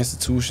different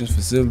institutions,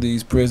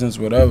 facilities, prisons,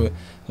 whatever.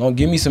 Don't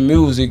give me some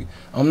music.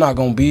 I'm not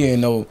gonna be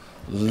in no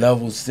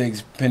level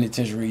 6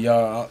 penitentiary,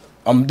 y'all.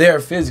 I'm there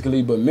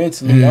physically, but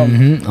mentally,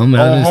 I'm on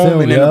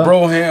home and in the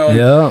Broham.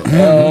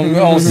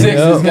 On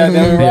 6s,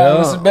 goddamn riding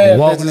with some bad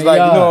bitches, like,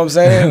 you know what I'm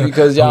saying?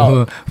 Because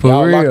y'all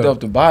locked up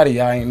the body,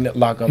 y'all ain't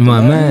locked up the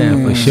my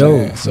mind. man,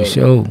 for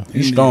sure.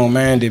 You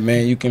strong-minded,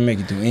 man. You can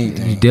make it do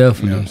anything. You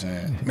definitely. You know what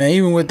I'm saying? Man,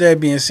 even with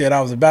that being said,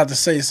 I was about to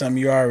say something.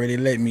 You already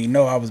let me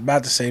know. I was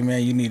about to say,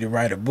 man, you need to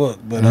write a book,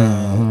 but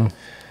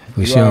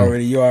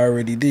you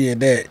already did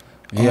that.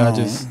 Yeah,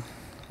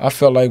 I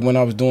felt like when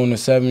I was doing the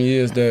 7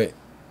 years that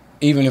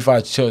even if I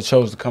chose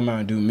to come out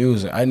and do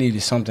music, I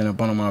needed something up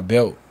under my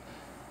belt.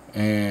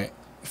 And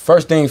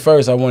first thing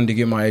first, I wanted to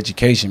get my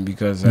education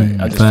because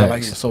I just felt like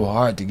it's so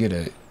hard to get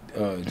a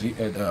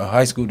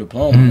high school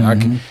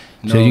diploma.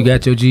 So you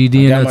got your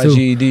GED in there too? I got my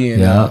GED in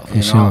there.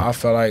 For sure. I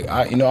felt like,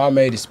 I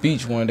made a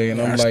speech one day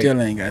and I'm like, I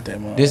still ain't got that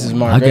one. This is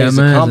my greatest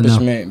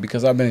accomplishment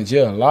because I've been in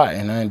jail a lot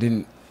and I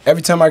didn't.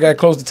 Every time I got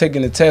close to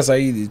taking the test, I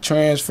either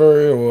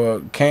transferred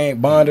or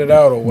can't bond it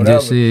out or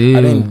whatever.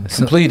 I didn't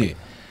complete it.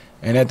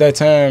 And at that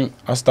time,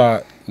 I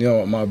started,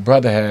 my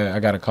brother I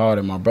got a call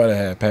that my brother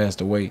had passed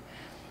away.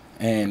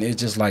 And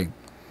it's just like,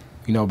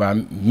 by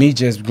me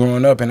just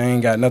growing up and I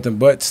ain't got nothing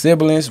but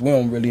siblings. We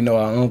don't really know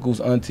our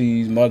uncles,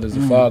 aunties, mothers,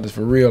 and fathers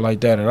for real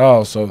like that at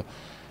all. So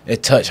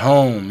it touched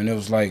home and it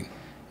was like,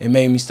 it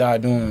made me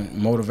start doing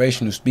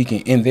motivational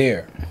speaking in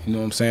there. You know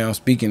what I'm saying? I'm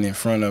speaking in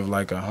front of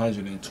like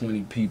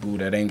 120 people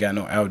that ain't got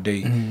no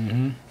outdate.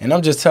 And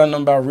I'm just telling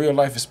them about real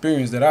life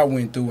experience that I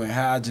went through and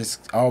how I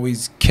just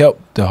always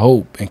kept the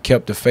hope and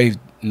kept the faith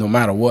no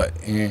matter what.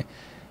 And,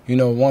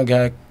 one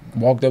guy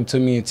walked up to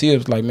me in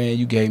tears like, man,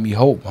 you gave me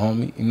hope,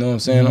 homie. You know what I'm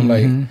saying? I'm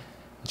like,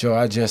 Joe,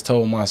 I just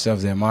told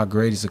myself that my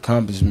greatest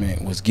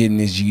accomplishment was getting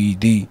this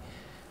GED.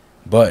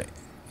 But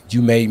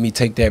you made me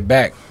take that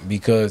back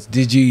because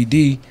this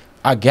GED,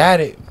 I got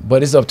it,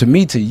 but it's up to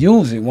me to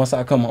use it once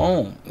I come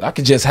home. I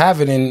could just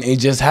have it and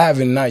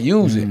not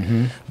use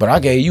it. But I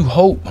gave you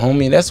hope,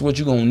 homie. That's what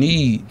you're going to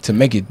need to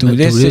make it through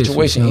this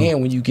situation.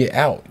 And when you get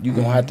out, you're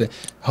going to have to,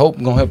 hope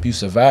going to help you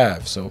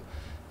survive. So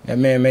that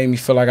man made me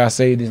feel like I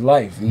saved his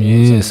life. You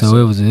know what so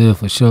it was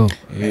for sure.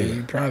 Yeah,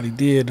 you probably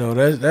did, though.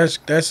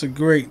 That's a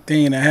great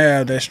thing to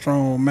have, that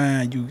strong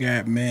mind you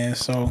got, man.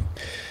 So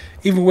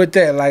even with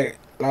that, like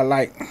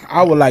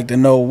I would like to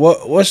know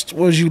what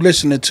was you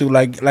listening to?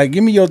 Like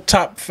give me your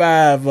top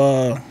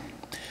 5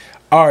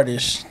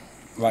 artists.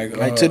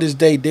 Like to this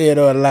day, dead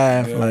or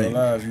alive.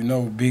 Alive,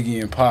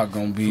 Biggie and Pac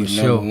gonna be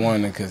number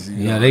one because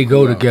they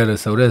go together.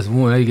 So that's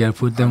one. You gotta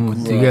put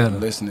them together.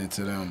 Listening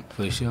to them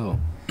for sure.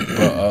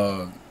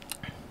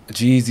 But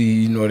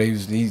Jeezy,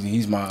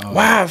 he's my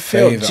I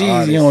felt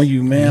Jeezy on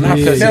you, man.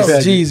 I felt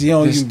Jeezy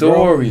on you,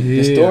 bro.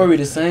 The story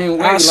the same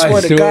way. I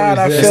swear to God,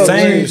 I felt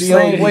Jeezy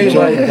on you. Way,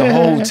 like the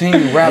whole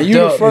team wrapped up. You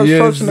the first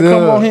person to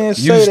come on here and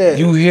say that.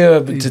 You here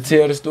to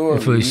tell the story.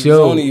 For sure.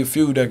 There's only a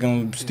few that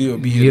gonna still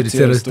be here to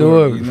tell the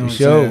story. You know for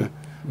sure.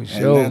 For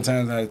sure. And 9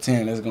 times out of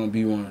 10, that's gonna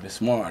be one of the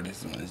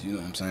smartest ones. You know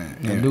what I'm saying?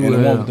 And the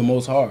one with the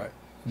most heart.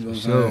 You know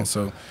what I'm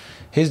saying? So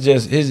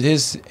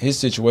his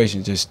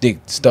situation just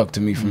stuck to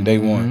me from day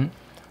one.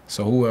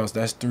 So who else?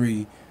 That's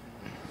 3.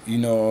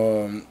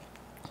 I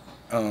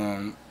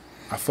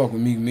fuck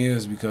with Meek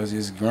Mills because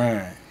his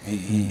grind.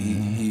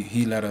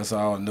 He let us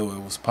all know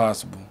it was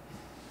possible.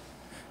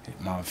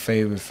 My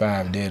favorite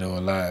 5, dead or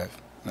alive.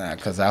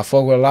 Cause I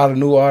fuck with a lot of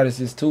new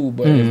artists too.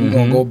 But if we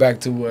gonna go back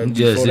to before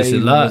they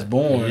even was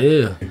born,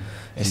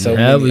 and so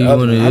many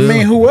others. I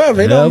mean,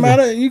 whoever. It don't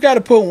matter. You got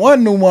to put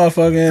one new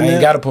motherfucker in there. I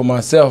ain't got to put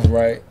myself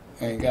right.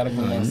 A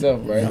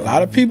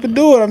lot of people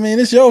do it. I mean,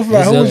 it's your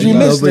fault. Who was you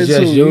listening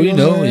to?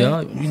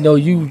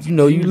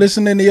 You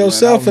listening to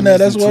yourself and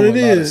that's what it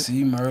is.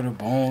 C Murder,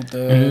 Bone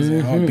Thugs,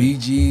 and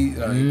BG,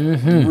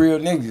 real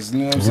niggas. You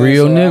know what I'm saying?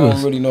 Real niggas. I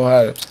don't really know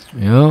how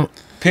to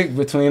pick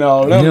between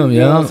all of them. You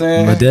know what I'm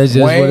saying? But that's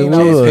just Wayne,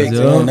 what it was.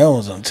 That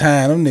was some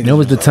time. Them niggas. That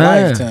was the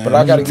time. But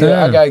I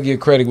gotta give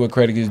credit where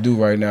credit is due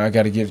right now. I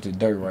gotta give it to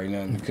Dirt right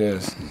now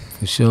because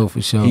for sure.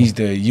 He's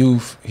the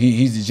youth.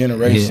 He's the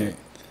generation. Yeah.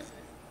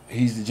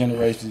 He's the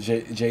generation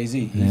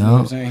Jay-Z. You know what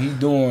I'm saying? He's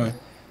doing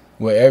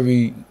what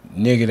every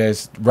nigga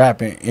that's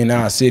rapping in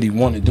our city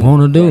want to do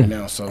right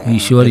now. So he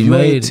sure he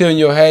made it. Tilting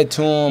your hat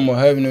to him or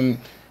having him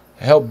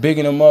help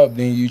bigging him up,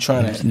 then you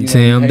trying to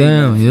tear him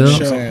down. You know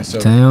what I'm saying? So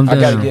tear him down.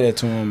 I gotta get it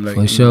to him. Like,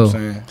 for sure. You know what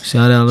I'm saying?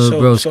 Shout out Lil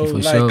Broski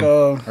for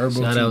sure.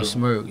 Shout out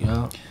Smirk,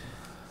 y'all.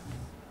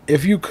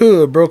 If you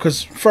could, bro,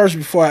 because first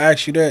before I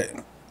ask you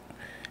that,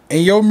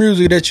 and your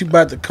music that you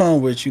about to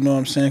come with, you know what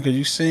I'm saying? Because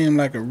you seem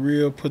like a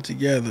real put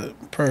together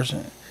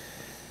person.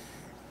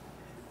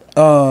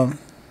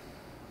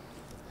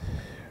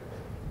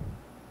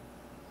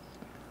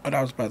 What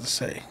I was about to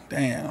say.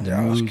 Damn,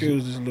 y'all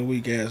excuse this little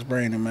weak ass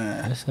brain of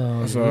mine.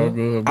 That's all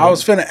good. Bro. I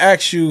was finna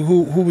ask you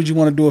who would you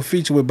want to do a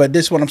feature with, but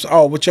this one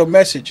what's your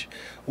message?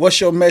 What's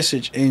your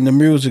message in the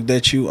music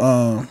that you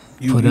want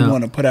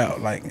to put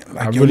out? Like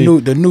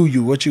the new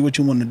you. What you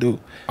want to do?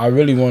 I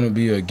really want to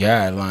be a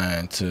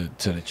guideline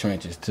to the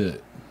trenches,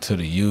 to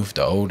the youth,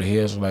 the older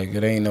heads. Like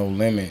it ain't no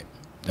limit.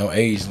 No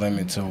age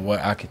limit to what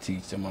I could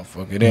teach the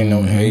motherfucker. It ain't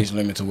no age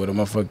limit to what a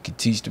motherfucker could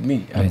teach to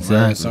me. I can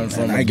learn something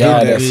from a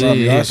guy that's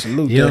something. I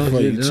salute that for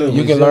you too.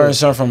 You can learn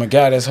something from a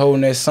guy that's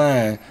holding that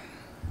sign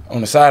on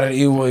the side of the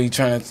E-way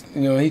trying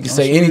to, he can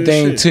say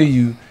anything to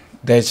you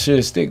that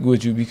should stick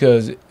with you,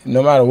 because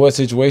no matter what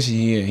situation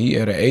he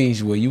at an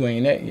age where you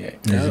ain't at yet.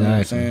 You know what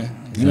I'm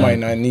saying? You might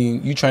not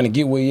need, you trying to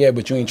get where he at,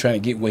 but you ain't trying to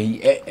get where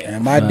he at.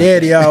 And my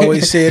daddy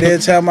always said every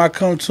time I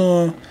come to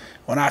him,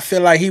 when I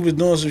feel like he was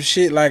doing some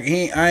shit, like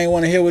I ain't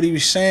want to hear what he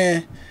was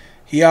saying,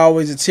 he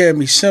always would tell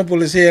me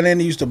simple as hell, and then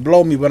he used to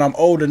blow me, but I'm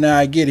older now,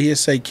 I get it. He'll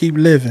say, keep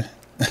living.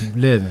 Keep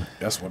living.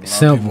 That's what a lot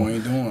simple. of people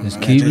ain't doing. Just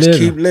man. keep living.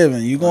 Keep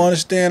living. You gonna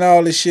understand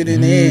all this shit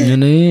in the end. In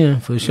the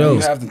end, for sure.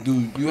 You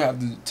have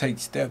to take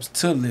steps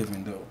to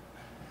living though.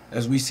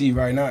 As we see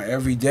right now,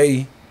 every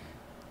day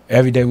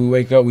we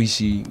wake up, we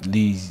see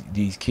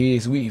these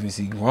kids. We even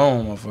see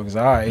grown motherfuckers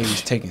our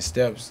age taking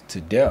steps to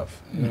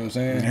death. You know what I'm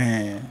saying?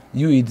 Man.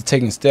 You either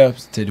taking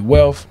steps to the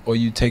wealth or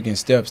you taking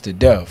steps to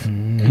death.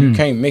 And you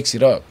can't mix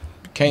it up.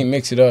 You can't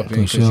mix it up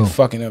because you're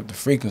fucking up the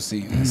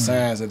frequency and the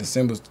signs of the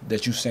symbols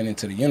that you send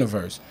into the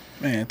universe.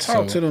 Man,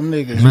 talk to them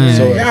niggas, man.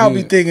 So y'all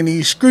be thinking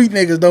these street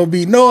niggas don't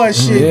be knowing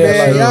shit,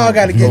 man. Y'all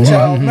gotta get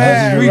y'all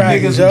man street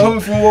right, niggas Joe. coming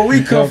from where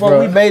we come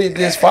from. We made it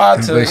this far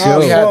to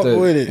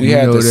we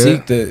had to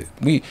seek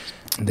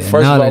first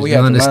of all, we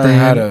have to learn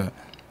how to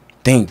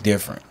think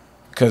different.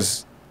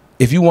 Because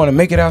if you want to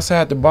make it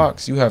outside the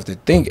box, you have to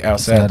think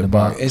outside the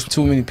box. It's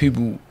too many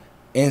people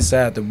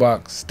inside the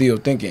box still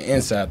thinking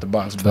inside the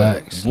box,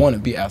 but want to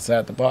be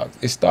outside the box.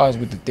 It starts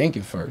with the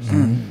thinking first.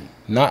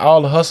 Not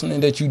all the hustling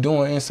that you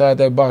doing inside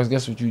that box.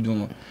 Guess what you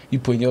doing? You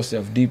putting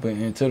yourself deeper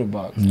into the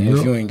box. And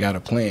if you ain't got a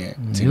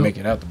plan to make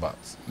it out the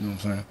box, you know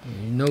what I'm saying?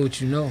 You know what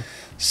you know.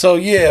 So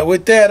yeah,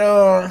 with that,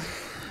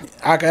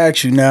 I can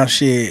ask you now,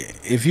 shit.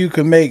 If you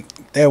could make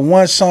that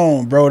one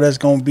song, bro, that's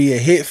gonna be a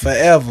hit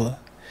forever,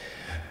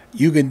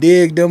 you can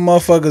dig them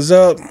motherfuckers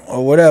up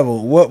or whatever,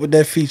 what would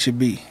that feature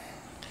be?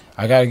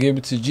 I gotta give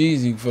it to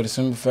Jeezy for the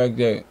simple fact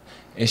that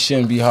it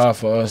shouldn't be hard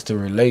for us to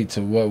relate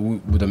to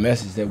with the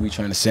message that we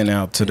trying to send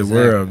out to the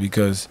world,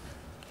 because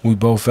we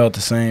both felt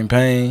the same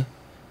pain.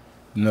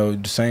 You know,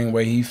 the same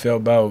way he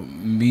felt about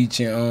Meech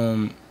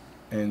and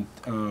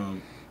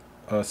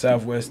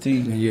Southwest T.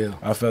 Yeah,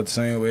 I felt the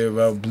same way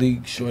about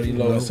Bleak, Shorty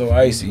Low, and So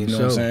Icy. You know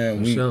what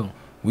I'm saying?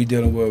 We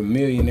dealing with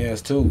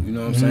millionaires too. You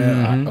know what I'm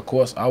saying? Of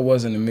course, I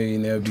wasn't a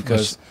millionaire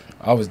because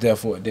I was there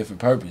for a different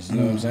purpose. You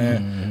know what I'm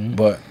saying?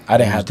 But I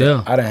didn't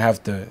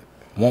have to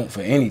want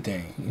for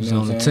anything. You know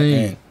what I'm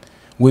saying? And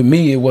with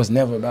me, it was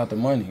never about the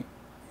money.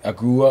 I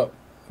grew up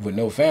with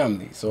no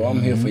family, so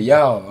I'm here for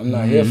y'all. I'm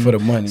not here for the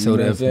money. So you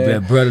know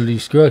that brotherly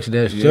structure,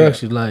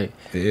 like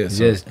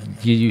just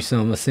give you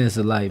a sense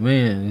of like,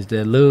 man, it's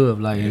that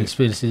love, like it's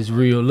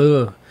real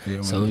love.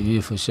 Yeah,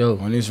 so for sure.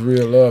 When it's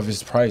real love,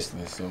 it's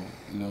priceless. So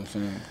you know what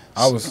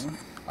I'm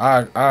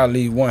saying? I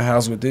leave one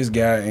house with this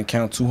guy and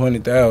count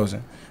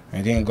 200,000,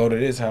 and then go to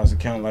this house and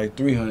count like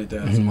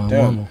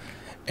 300,000.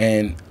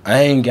 And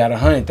I ain't got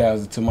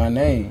 100,000 to my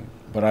name,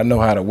 but I know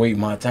how to wait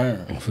my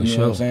turn. For you sure.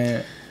 know what I'm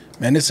saying?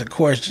 Man, it's a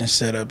question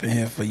set up in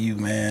here for you,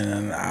 man,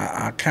 and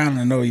I kind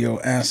of know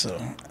your answer.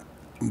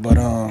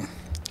 But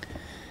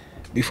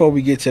before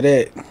we get to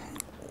that,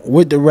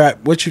 with the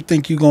rap, what you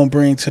think you gonna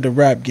bring to the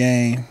rap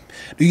game?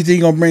 Do you think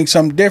you gonna bring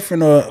something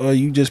different, or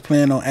you just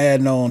plan on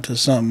adding on to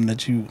something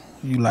that you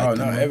like? Oh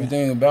no,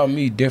 everything about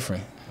me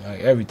different.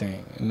 Like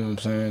everything, you know what I'm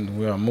saying? The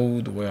way I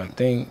move, the way I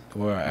think, the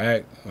way I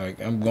act. Like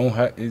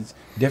it's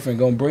different.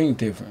 Gonna bring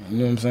different. You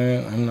know what I'm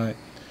saying?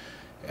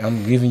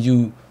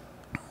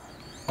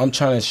 I'm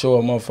trying to show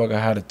a motherfucker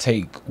how to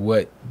take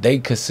what they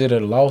consider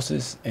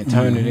losses and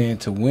turn it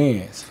into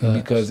wins.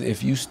 Because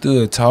if you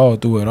stood tall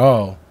through it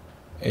all,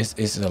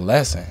 it's a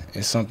lesson.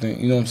 It's something,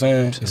 you know what I'm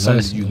saying? It's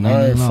something you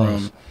learn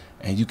from,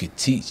 and you could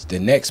teach the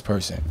next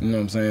person. You know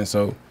what I'm saying?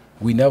 So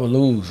we never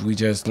lose. We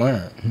just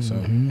learn. So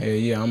I'm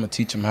gonna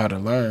teach them how to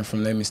learn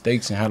from their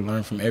mistakes and how to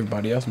learn from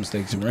everybody else's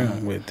mistakes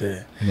around. With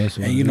that,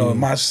 and you know,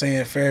 my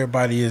saying for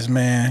everybody is,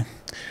 man,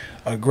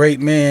 a great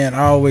man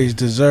always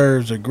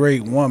deserves a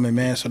great woman,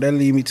 man. So that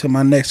leads me to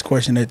my next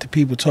question that the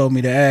people told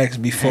me to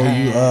ask before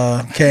you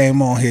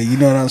came on here. You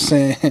know what I'm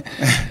saying?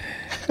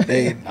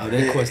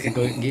 That question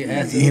gonna get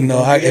answered. You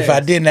know, if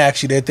I didn't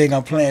ask you, they think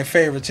I'm playing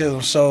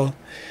favoritism. So,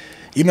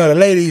 you know, the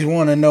ladies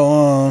want to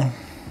know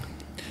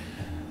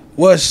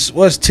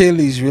what's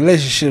Tilly's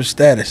relationship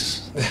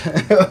status?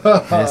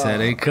 That's how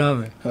they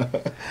coming.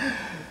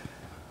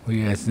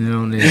 We asking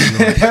on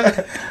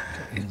this.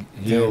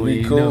 Yeah,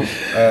 we cool.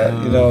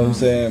 You know what I'm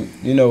saying?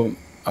 You know,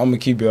 I'm gonna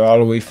keep it all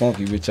the way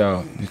funky with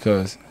y'all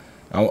because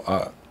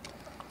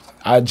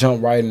I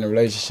jumped right in the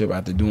relationship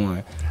after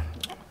doing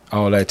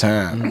all that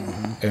time.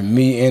 And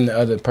me and the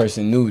other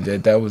person knew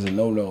that was a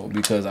no-no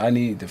because I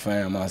needed to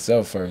find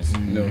myself first.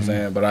 You know what I'm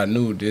saying? But I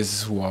knew this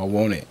is who I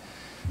wanted.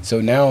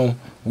 So now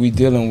we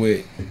dealing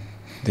with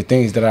the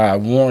things that I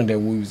warned that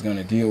we was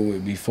gonna deal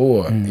with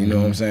before. You know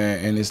what I'm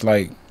saying? And it's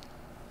like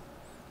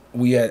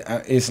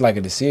it's like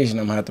a decision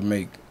I'm gonna have to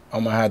make.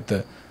 I'm gonna have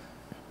to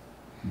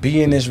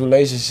be in this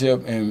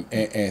relationship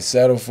and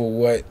settle for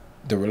what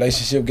the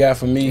relationship got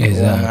for me, or I'm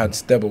gonna have to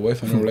step away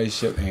from the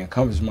relationship and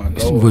accomplish my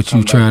goal. What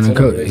you trying to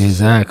cook?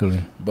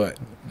 Exactly. But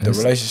the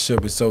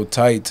relationship is so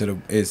tight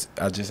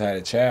I just had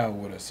a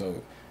child with her,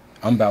 so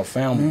I'm about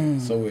family.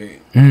 So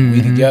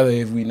we together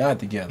if we not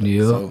together.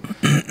 Yep. So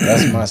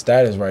that's my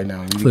status right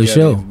now. For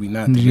sure. If we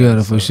not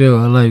together. For sure.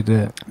 I like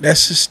that.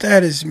 That's the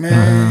status,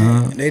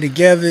 man. They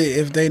together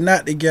if they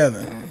not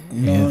together.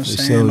 You know what I'm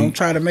saying? Sure. Don't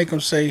try to make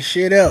them say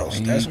shit else.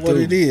 That's what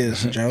it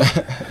is, Joe.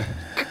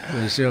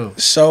 For sure.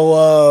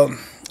 So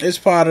it's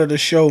part of the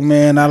show,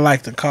 man. I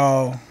like to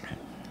call.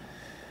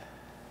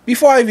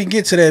 Before I even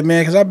get to that,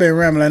 man, because I've been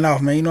rambling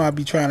off, man. You know I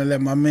be trying to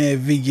let my man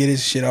V get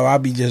his shit off. I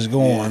be just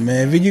going,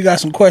 man. V, you got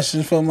some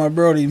questions for my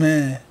brody,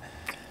 man?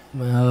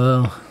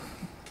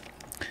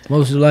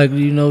 Most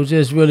likely, you know,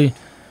 just really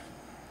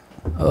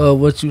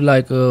what you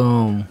like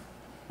about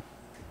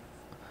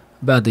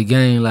the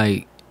game,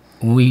 like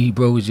when we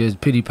bro was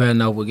just pity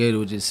patting off what Gator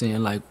was just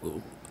saying, like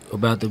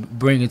about the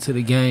bringing to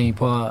the game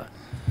part,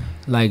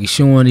 like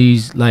showing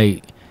these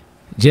like.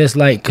 Just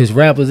like, cause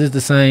rappers is the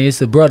same,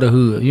 it's a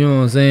brotherhood. You know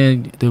what I'm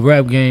saying? The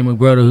rap game a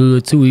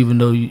brotherhood too, even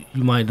though you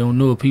might don't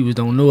know it, people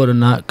don't know it or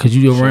not. Cause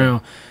you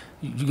around,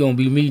 you gonna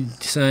be meeting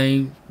the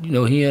same. You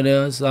know, here and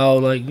there, it's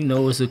all like, you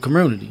know, it's a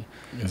community.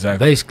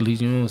 Exactly. Basically,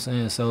 you know what I'm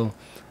saying? So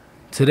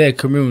to that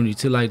community,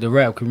 to like the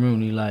rap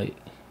community, like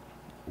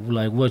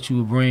what you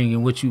would bring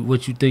and what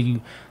you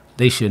think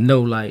they should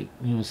know, like,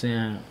 you know what I'm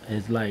saying?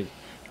 It's like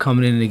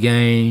coming in the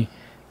game.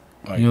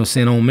 Like, you know what I'm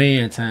saying, on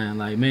man time,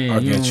 like, man, I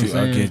you know what I'm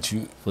saying? I get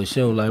you. For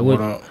sure, like what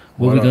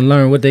we can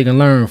learn, what they can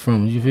learn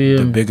from, you feel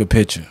the me? bigger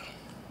picture.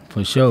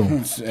 For sure.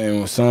 And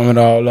we'll sum it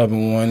all up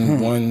in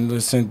one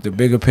listen, the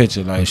bigger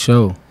picture, like, for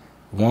sure.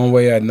 One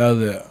way or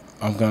another,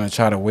 I'm gonna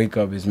try to wake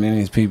up as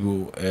many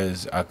people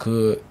as I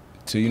could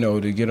to, you know,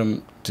 to get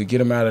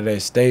them out of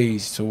that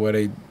stage to where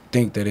they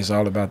think that it's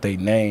all about their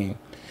name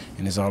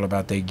and it's all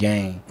about their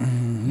game.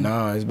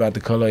 Nah, it's about the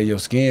color of your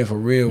skin for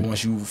real.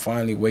 Once you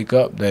finally wake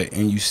up that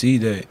and you see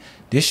that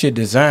this shit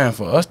designed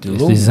for us to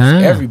lose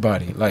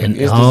everybody. Like,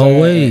 it's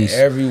always designed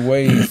in every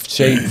way,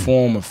 shape,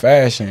 form, or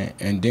fashion.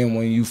 And then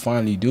when you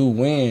finally do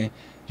win,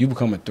 you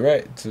become a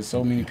threat to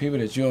so many people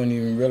that you don't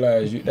even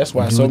realize. That's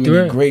why so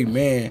many great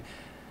men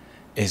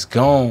is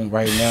gone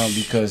right now,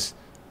 because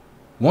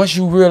once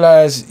you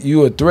realize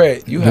you a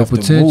threat, you have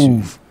to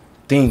move,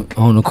 think,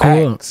 on the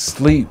court, act,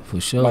 sleep,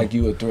 for sure, like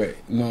you a threat.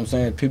 You know what I'm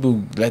saying?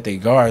 People let their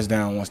guards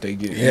down once they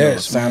get a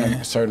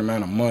certain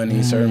amount of money,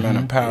 a certain amount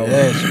of power.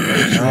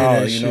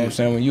 You know what I'm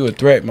saying? When you a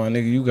threat, my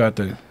nigga, you got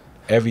to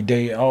every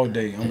day, all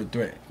day. I'm a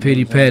threat.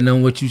 Pity patting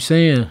on what you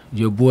saying.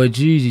 Your boy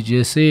Jeezy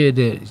just said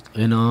that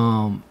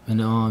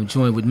in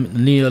joint with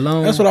Nia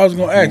Long. That's what I was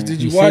gonna ask.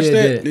 Did you watch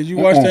that? Did you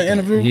watch that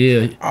interview?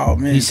 Yeah. Oh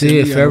man. He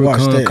said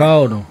Farrakhan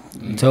called him.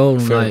 He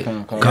told him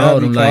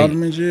called him like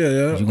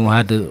you're gonna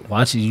have to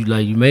watch it.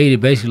 You made it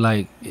basically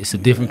like it's a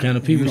different kind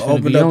of people. You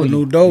opened up a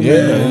new door,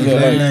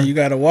 man. You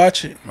gotta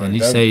watch it. And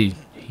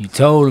he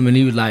told him, and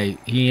he was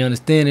like, he didn't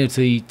understand it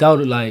until he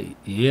thought it like,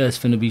 yeah, it's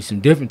finna be some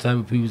different type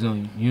of people on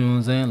you. You know what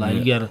I'm saying? Like,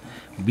 you gotta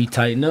be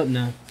tightened up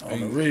now. On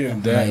the real.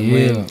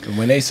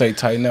 When they say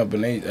tighten up,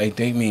 and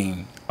they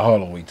mean all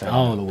the way tight.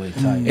 All the way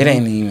tight. It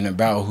ain't even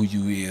about who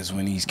you is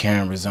when these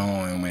cameras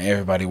on and when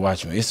everybody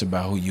watching. It's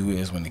about who you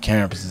is when the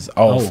cameras is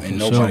off and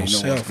nobody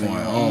knows what's going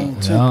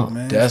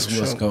on.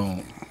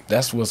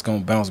 That's what's gonna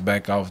bounce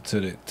back off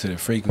to the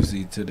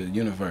frequency, to the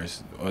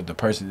universe, or the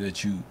person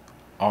that you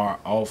are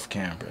off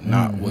camera,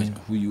 not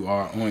who you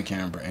are on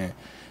camera. And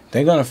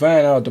they're gonna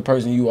find out the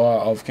person you are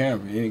off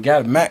camera. You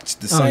gotta match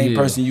the same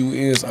person you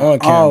is on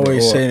camera. I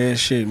always say that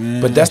shit, man.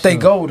 But that's their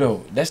goal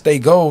though. That's their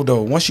goal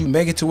though. Once you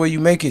make it to where you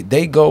make it,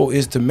 their goal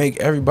is to make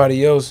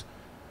everybody else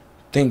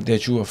think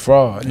that you a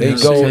fraud. Their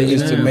goal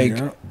is to make.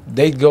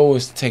 Their goal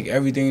is to take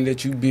everything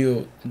that you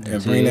build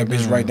and bring that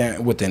bitch right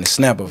down within the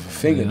snap of a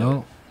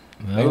finger.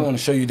 They want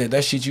to show you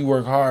that shit you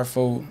work hard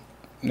for,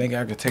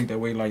 nigga, I could take that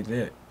way like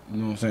that. You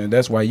know what I'm saying?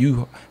 That's why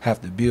you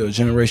have to build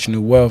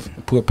generational wealth,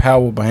 put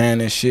power behind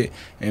that shit,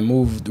 and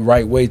move the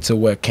right way to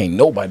where can't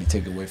nobody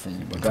take it away from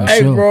you.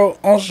 Hey, bro,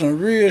 on some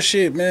real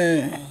shit,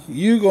 man,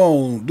 you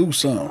gonna do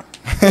something.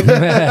 On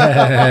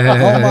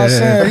my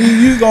son,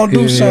 you gonna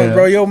do something,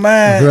 bro. Your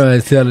mind, bro,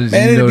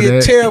 man, it'll be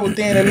a terrible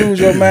thing to lose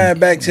your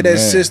mind back to that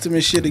system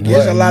and shit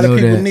again. A lot of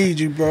people need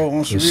you, bro.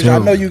 On some real. I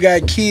know you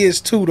got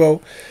kids too,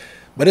 though.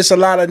 But it's a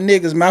lot of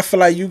niggas, man. I feel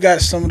like you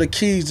got some of the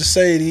keys to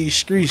say these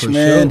streets,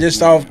 man.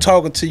 Just off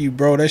talking to you,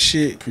 bro. That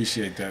shit.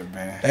 Appreciate that,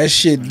 man. That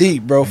shit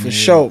deep, bro, for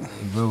sure.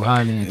 Bro,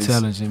 highly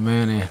intelligent,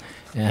 man. And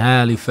and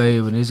highly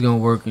favored. It's gonna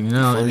work, you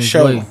know. For in its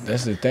sure. way.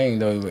 That's the thing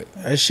though.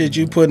 That shit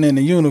you putting in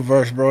the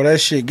universe, bro. That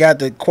shit got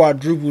to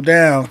quadruple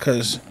down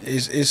because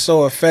it's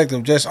so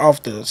effective just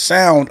off the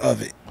sound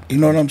of it. You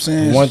know what I'm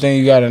saying? One thing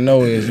you gotta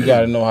know is you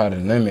gotta know how to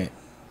limit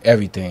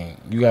everything.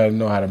 You gotta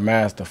know how to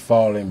master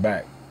falling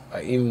back.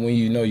 Like even when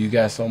you know you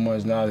got so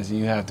much knowledge and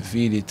you have to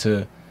feed it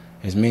to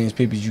as many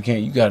people as you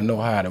can, you gotta know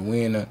how to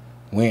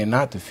when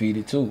not to feed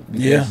it too.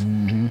 Because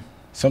Mm-hmm.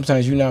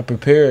 sometimes you're not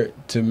prepared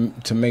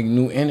to make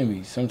new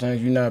enemies.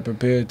 Sometimes you're not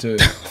prepared to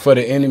for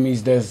the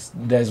enemies that's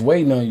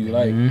waiting on you.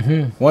 Like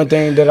one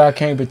thing that I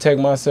can't protect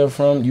myself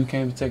from, you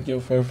can't protect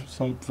yourself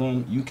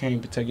from, you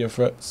can't protect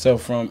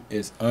yourself from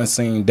is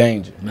unseen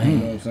danger. You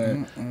know what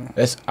I'm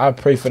saying? I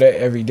pray for that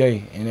every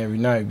day and every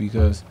night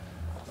because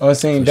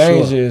unseen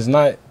danger is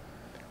not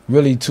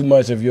really too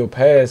much of your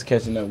past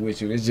catching up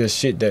with you. It's just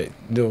shit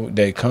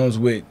that comes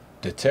with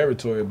the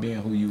territory of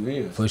being who you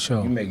is. For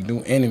sure. You make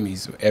new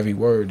enemies with every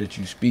word that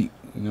you speak.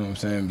 You know what I'm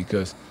saying?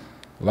 Because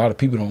a lot of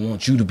people don't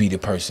want you to be the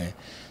person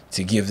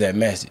to give that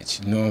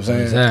message. You know what I'm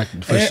saying? Exactly.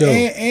 For and, sure.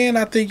 and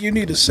I think you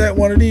need to set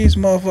one of these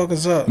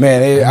motherfuckers up.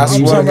 Man, I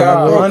swear to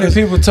God, 100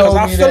 people told me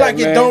that, I feel like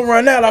it don't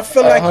run out. I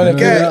feel like you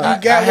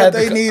got what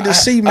they need to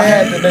see, man. I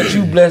had to let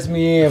you bless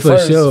me in For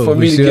first sure, for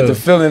me for to get sure. the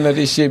feeling of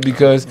this shit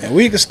because And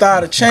we can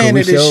start a chain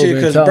of this shit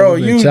because, bro,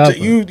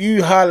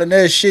 you hollering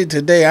that shit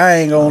today. I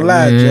ain't gonna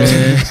lie,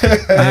 Joe.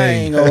 I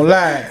ain't gonna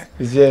lie.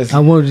 it's just I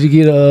wanted to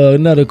get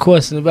another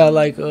question about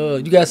like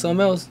you got something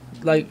else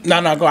like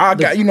No, go. I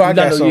got I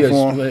got something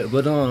for him.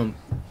 but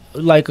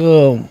like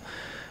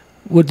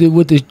with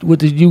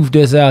the youth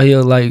that's out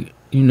here like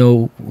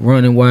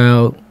running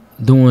wild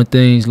doing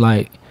things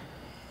like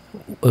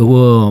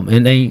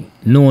and they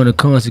knowing the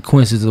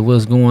consequences of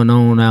what's going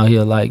on out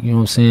here, like you know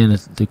what I'm saying,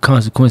 the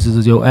consequences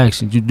of your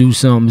actions. You do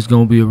something, it's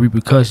gonna be a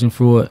repercussion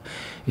for it.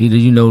 Either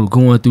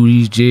going through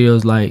these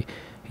jails, like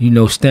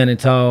standing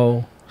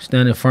tall,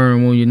 standing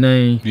firm on your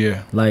name.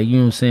 yeah. Like, you know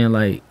what I'm saying?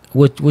 Like,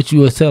 what you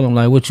would tell them,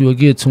 like, what you would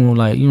get to them,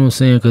 like, you know what I'm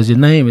saying? Because your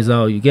name is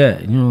all you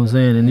got, you know what I'm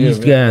saying? And these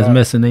guys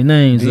messing their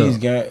names These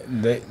up. guys,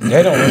 they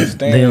don't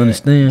understand. They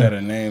understand that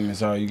a name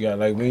is all you got.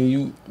 Like when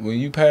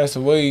you pass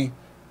away,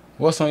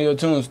 what's on your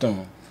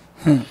tombstone?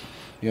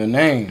 Your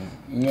name.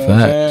 You know what I'm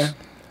saying?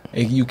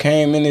 And you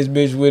came in this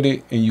bitch with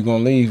it, and you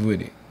gonna leave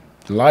with it.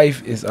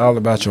 Life is all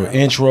about your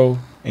intro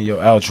and your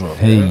outro.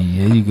 Hey,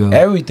 there you go.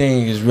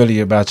 Everything is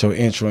really about your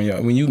intro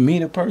and when you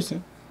meet a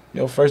person,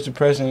 your first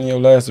impression and your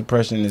last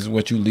impression is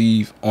what you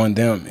leave on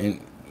them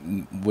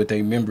and with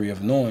a memory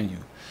of knowing you.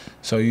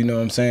 So you know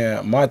what I'm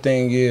saying? My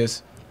thing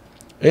is,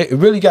 it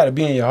really got to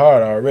be in your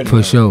heart already.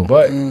 For sure.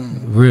 But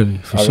really,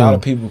 for a sure. lot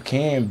of people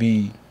can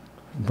be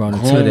brought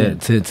into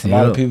that. a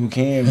lot of people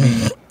can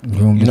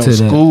be to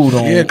schooled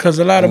on. Yeah, because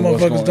a lot of on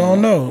what's motherfuckers going don't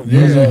on. know.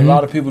 Yeah. A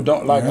lot of people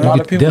don't like. A lot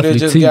of people that definitely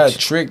just got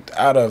teach. tricked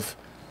out of.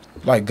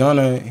 Like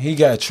Gunna, he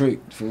got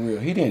tricked for real.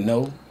 He didn't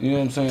know. You know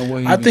what I'm saying?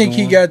 What I think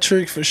he got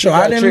tricked for sure.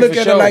 I didn't look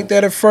at it like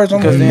that at first. I'm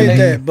gonna Because admit then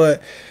that,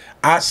 but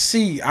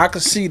I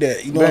could see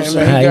that. You know what I'm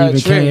saying? How he he got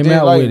even tricked. came Then,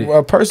 out like with it.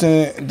 a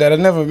person that had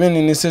never been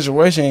in this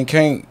situation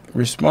can't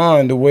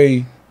respond the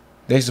way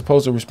they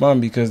supposed to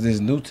respond because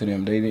it's new to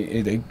them.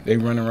 They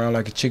run around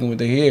like a chicken with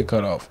their head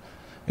cut off.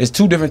 It's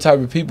two different type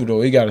of people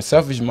though. You got a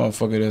selfish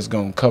motherfucker that's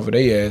gonna cover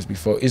their ass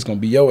before it's gonna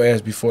be your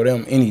ass before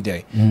them any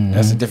day.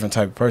 That's a different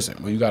type of person.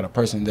 But you got a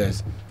person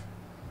that's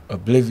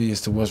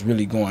oblivious to what's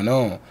really going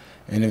on,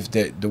 and if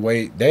the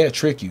way they'll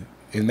trick you,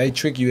 if they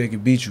trick you, they can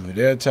beat you.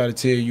 They'll try to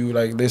tell you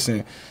like,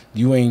 listen,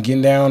 you ain't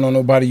getting down on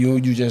nobody. You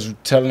just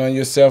telling on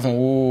yourself and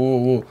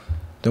whoa.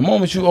 The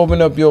moment you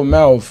open up your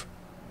mouth,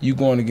 you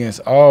going against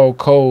all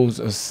codes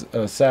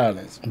of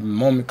silence.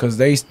 Because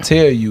they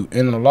tell you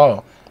in the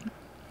law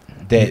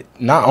that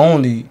not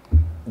only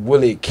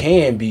will it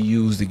can be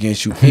used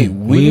against you, it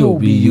will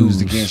be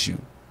used against you.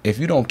 If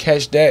you don't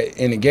catch that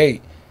in the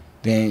gate,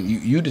 then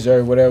you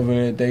deserve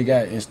whatever they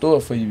got in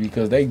store for you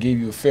because they give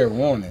you a fair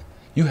warning.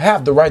 You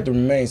have the right to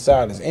remain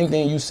silent.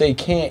 Anything you say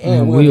can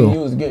and will be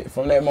used again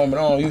from that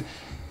moment on.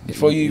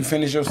 Before you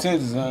finish your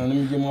sentence, let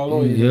me get my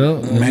lawyer.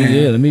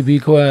 Let me be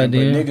quiet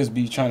then. But niggas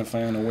be trying to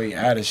find a way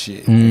out of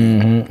shit.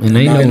 And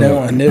they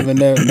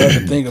never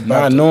think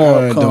about not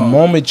knowing the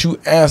moment you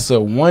answer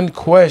one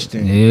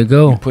question, there you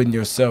go. you're putting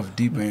yourself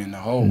deeper in the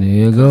hole. There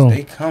you go.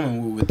 They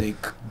coming with what they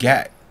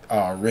got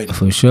already.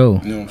 For sure.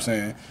 You know what I'm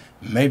saying?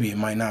 Maybe it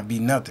might not be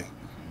nothing,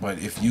 but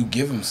if you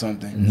give them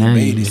something, you Nice,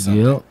 made it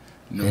something. yep.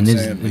 You know what I'm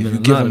saying? But if you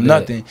give them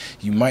nothing,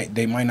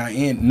 they might not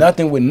end.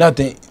 Nothing with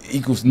nothing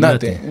equals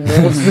nothing. You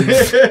know what I'm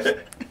saying?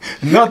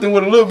 Nothing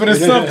with a little bit of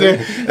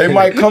something. They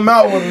might come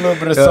out with a little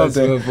bit of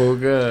something.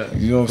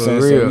 You know what I'm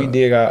saying? Real. So we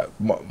did got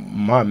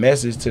my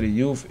message to the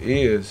youth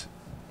is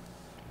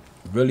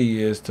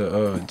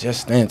to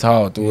just stand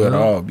tall through it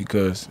all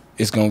because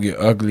it's gonna get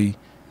ugly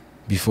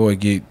before it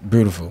get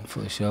beautiful.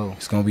 For sure.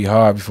 It's gonna be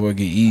hard before it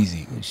get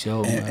easy. For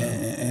sure, man.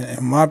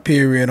 And my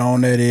period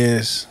on that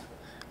is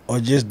or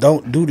just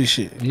don't do the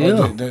shit. Yeah.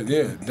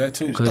 That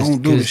too.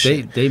 Don't do the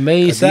shit. They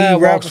made These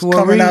sidewalks rappers for a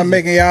coming out reason.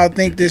 making y'all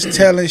think this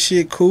telling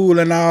shit cool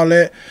and all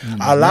that.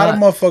 A lot of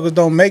motherfuckers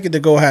don't make it to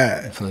go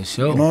hide. For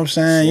sure. You know what I'm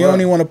saying? You don't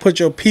even want to put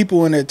your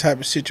people in that type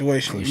of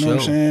situation. For You know what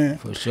I'm saying?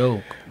 For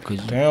sure. They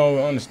don't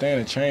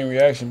understand the chain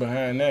reaction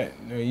behind that.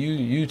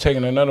 You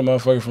taking another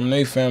motherfucker from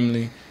their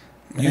family.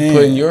 You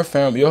putting your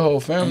whole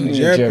family in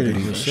jeopardy.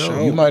 For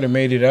sure. You might have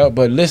made it out,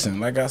 but listen,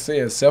 like I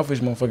said,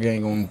 selfish motherfucker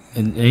ain't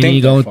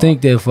gonna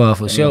think that far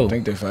for sure.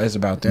 Think that far. It's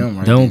about them,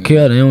 right? Don't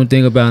care. They don't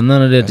think about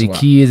none of that. That's The why.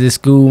 kids at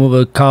school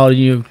mother calling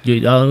you,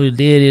 oh,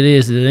 daddy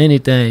this or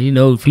anything. You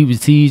know, people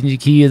teasing your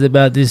kids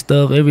about this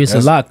stuff. It's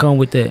a lot come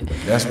with that.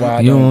 That's why I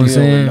You know don't what I'm deal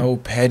saying? with no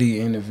petty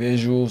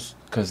individuals.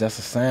 Cause that's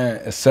a sign,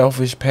 a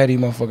selfish, petty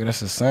motherfucker.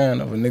 That's a sign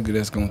of a nigga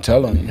that's gonna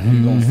tell on you.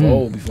 You gonna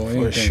fold before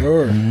anything. For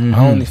sure.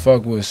 I only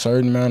fuck with a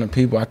certain amount of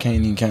people. I can't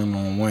even count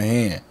on one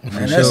hand.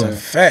 Man, that's a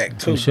fact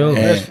too. For sure.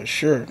 That's for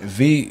sure.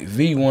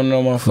 V one of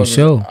them motherfuckers. For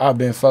sure. I've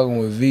been fucking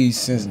with V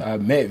since I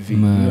met V.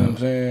 Man. You know what I'm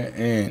saying?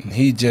 And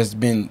he just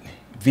been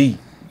V.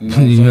 You know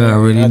what You I'm saying?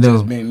 already I know.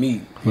 just been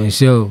me. For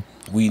sure.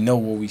 We know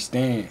where we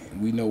stand.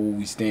 We know what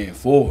we stand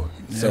for.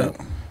 So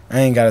I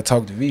ain't gotta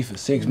talk to V for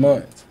 6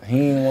 months. He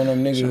ain't one of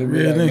them niggas that be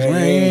real like, niggas, man,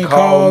 man, you you ain't ain't call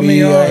call me,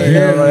 me or, on you know,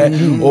 here.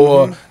 that.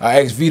 Or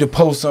I asked V to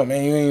post something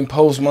and you ain't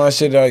post my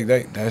shit like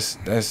that. That's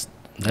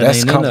ain't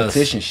in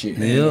competition us. shit.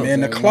 Yeah.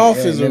 Man, the cloth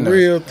is a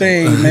real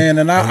thing, man,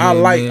 and I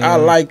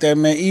like that,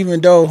 man. Even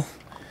though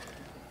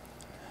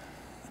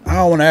I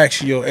don't want to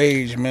ask you your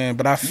age, man,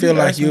 but I feel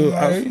like ask me you.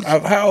 my age.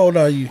 How old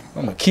are you?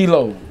 I'm a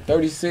kilo,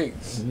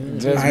 36.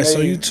 All right,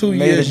 so you 2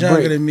 made years a younger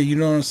brick. than me. You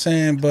know what I'm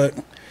saying? But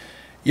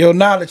your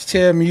knowledge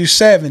tell me you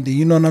 70.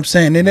 You know what I'm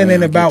saying? It Man, I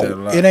ain't get about that a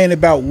lot. it ain't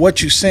about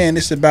what you saying.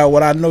 It's about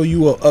what I know you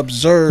will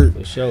observe,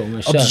 For sure,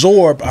 man.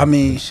 absorb. I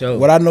mean, For sure.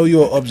 what I know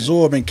you'll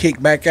absorb and kick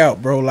back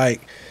out, bro.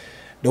 Like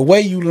the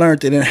way you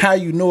learned it and how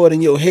you know it in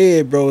your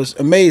head, bro, is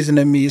amazing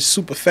to me. It's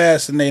super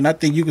fascinating. I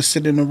think you could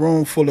sit in a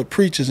room full of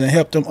preachers and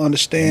help them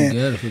understand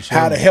You got it, for sure.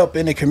 how to help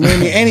in the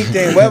community,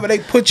 anything, wherever they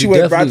put you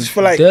at, bro. I just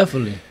feel like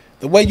Definitely.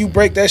 the way you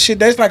break that shit,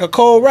 that's like a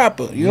cold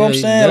rapper. You know what I'm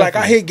Yeah, saying? Like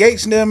I definitely. hear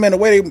Gates and them and the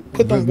way they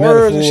put them With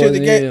words and shit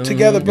metaphors, yeah,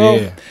 together, bro.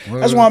 Yeah.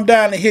 That's why I'm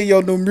down to hear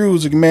your new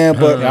music, man.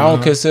 But Yeah, I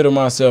don't consider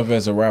myself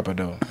as a rapper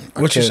though.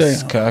 What you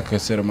saying? I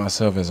consider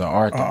myself as an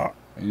artist.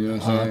 You know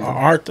what I'm saying?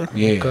 Arthur,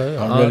 Yeah, Okay,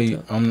 I'm the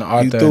you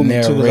author threw and me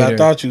too, 'cause narrator. I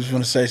thought you was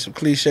gonna say some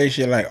cliche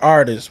shit like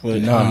artist,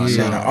 but Nah, you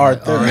said nah. an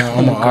Arthur.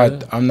 I'm an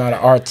art. I'm not an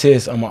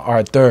artist. I'm an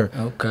author.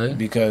 Okay.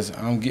 Because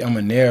I'm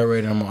a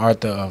narrator. I'm an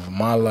author of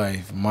my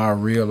life, my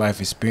real life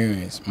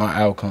experience, my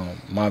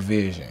outcome, my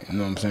vision. You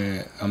know what I'm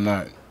saying? I'm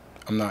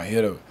not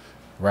here to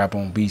rap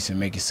on beats and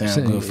make it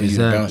sound good for you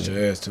to bounce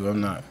your ass to.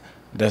 I'm not.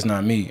 That's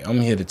not me.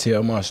 I'm here to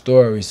tell my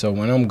story. So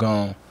when I'm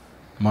gone,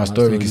 my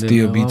story can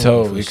still be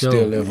told. It can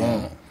still live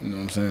on. You know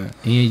what I'm saying?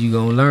 And you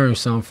gonna learn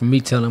something from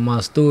me telling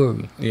my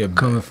story. Yeah,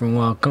 Coming from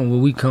where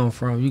we come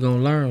from, you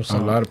gonna learn a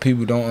something. lot of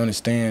people don't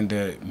understand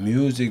that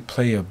music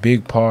play a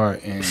big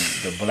part in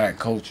the black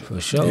culture.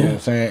 For sure. You know what I'm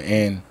saying?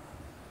 And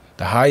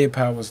the higher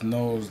powers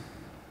knows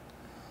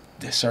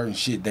there's certain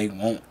shit they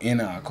want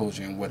in our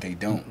culture and what they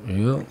don't.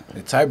 Yeah.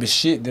 The type of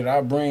shit that I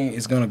bring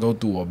is gonna go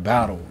through a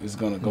battle. It's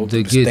gonna go To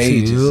through the get to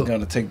stages. you. It's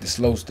gonna take the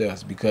slow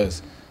steps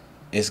because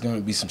it's gonna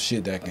be some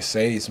shit that can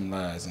save some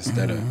lives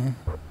instead of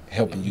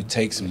helping you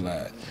take some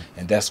lives.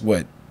 And that's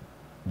what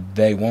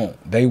they want.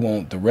 They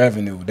want the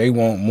revenue. They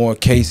want more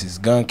cases,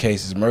 gun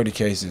cases, murder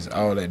cases,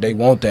 all that. They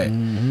want that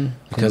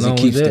because it Along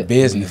keeps with the that,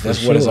 business. for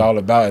That's what it's sure. all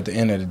about at the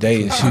end of the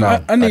day. It's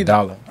about I a need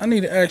dollar. I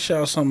need to ask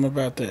y'all something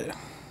about that.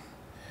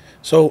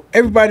 So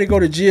everybody go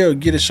to jail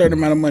get a certain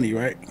amount of money,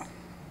 right?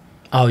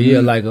 Oh yeah,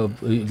 like a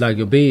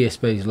bed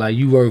space. Like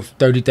you worth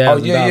 $30,000. Oh,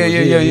 yeah.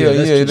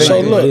 They- So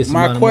like look, this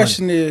my amount of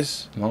question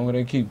is, As long as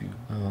they keep you.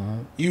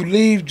 you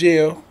leave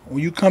jail,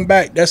 when you come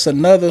back, that's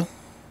another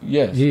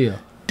Yes. money. Yeah.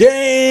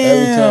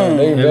 damn.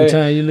 Every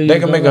time you leave, they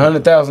can make go.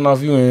 100,000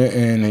 off you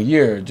in a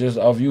year, just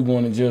off you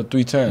going to jail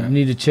 3 You times.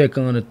 need to check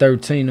on the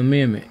 13th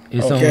Amendment.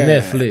 It's on Okay.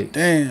 Netflix.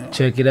 Damn.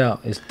 Check it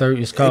out. It's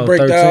They called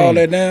break 13. all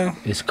that down.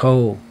 It's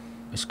cold.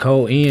 It's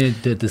cold.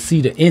 And to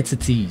see the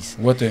entities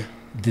What the?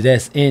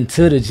 that's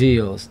into the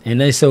jails, and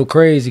they so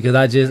crazy because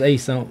I just ate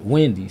some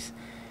Wendy's.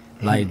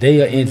 Like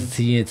they are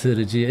entity into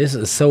the jail.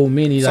 It's so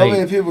many. So Like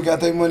many people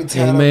got their money tied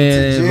Yeah, up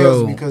man, into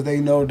jails bro. because they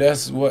You know know,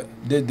 that's what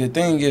the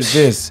thing is.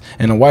 This,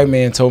 and a white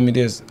man told me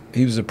this.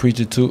 He was a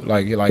preacher too.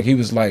 Like he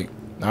was like,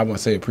 I wouldn't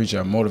say a preacher,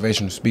 a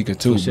motivational speaker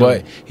too. For sure.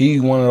 But he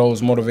one of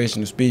those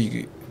motivational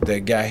speakers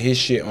that got his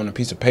shit on a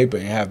piece of paper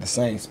and have the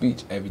same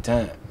speech every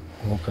time.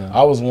 okay.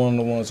 I was one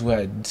of the ones who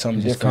had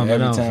something Just different coming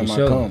every out, time for I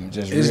sure. come.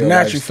 Just It's real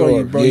natural life for you,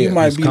 story. bro. Yeah. You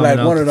might it's be coming like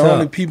out one of the the top.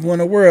 only people in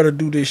the world to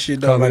do this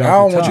shit though. Coming Like out I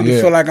don't the want you top. to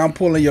Yeah. feel like I'm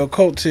pulling your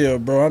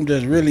coattail, bro. I'm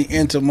just really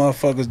into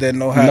motherfuckers that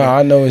know how No, to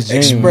I know it's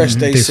genuine. express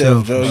They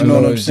themselves, self- Joe. I You know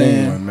what I'm it's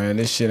genuine, saying? man.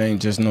 This shit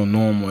ain't just no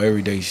normal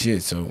everyday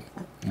shit. So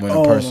when a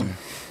Oh. person,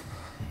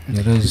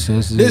 Yeah,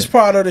 that's This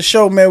part of the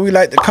show, man, we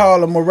like to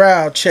call a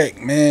morale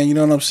check, man. You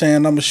know what I'm saying?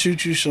 I'm gonna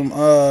shoot you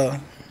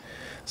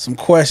some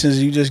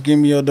questions. You just give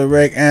me your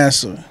direct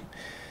answer.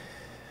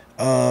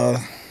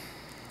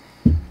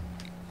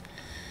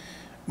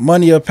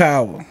 Money or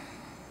power?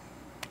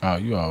 Oh,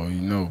 you already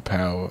know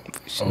power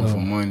Sure. over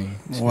money.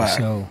 Why?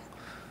 So,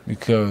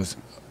 Because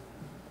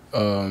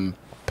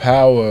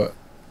power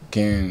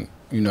can,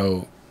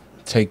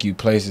 take you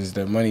places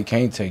that money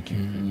can't take you.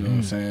 You know what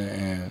I'm saying?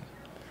 And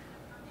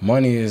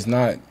money is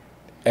not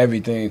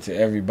everything to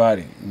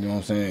everybody. You know what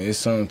I'm saying? It's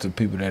something to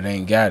people that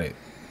ain't got it.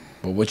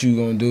 But what you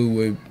gonna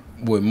do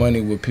with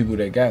money with people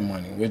that got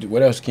money?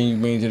 What else can you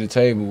bring to the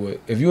table with?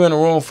 If you in a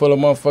room full of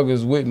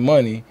motherfuckers with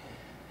money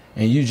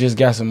and you just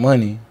got some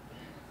money,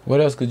 what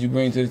else could you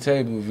bring to the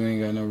table if you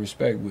ain't got no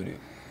respect with it?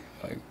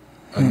 Like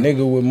a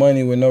nigga with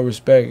money with no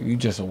respect, you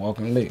just a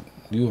walking lick.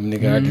 You a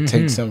nigga I can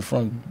take something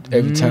from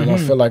every time I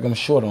feel like I'm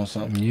short on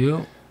something.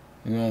 yeah.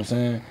 You know what I'm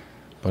saying?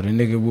 But a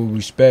nigga with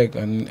respect, a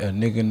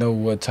nigga know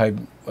what type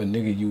of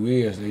nigga you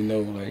is. They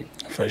know, like,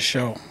 For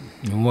sure.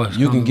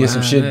 you can get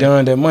some shit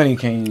done that money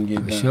can't even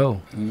get For done.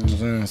 sure. You know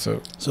what I'm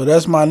saying? So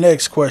that's my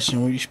next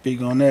question when you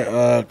speak on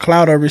that.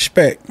 Clout or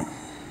respect?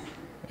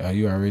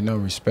 You already know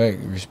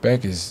respect.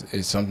 Respect is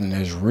something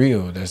that's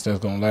real. That's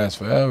gonna last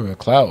forever.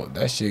 Clout,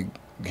 that shit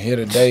hit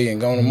a day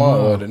and gone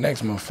tomorrow or the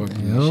next motherfucker.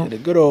 Yep. Shit,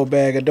 a good old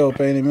bag of dope,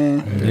 ain't it,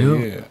 man?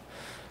 Yeah.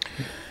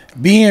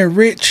 Being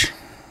rich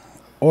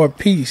or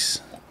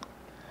peace?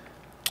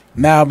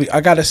 Now,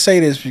 I gotta say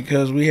this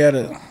because we had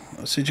a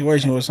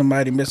situation where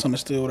somebody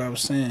misunderstood what I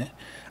was saying.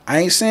 I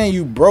ain't saying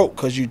you broke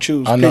because you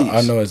choose I know. peace.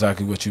 I know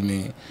exactly what you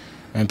mean.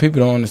 And people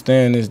don't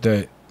understand is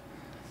that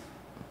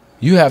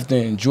you have to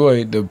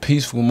enjoy the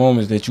peaceful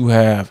moments that you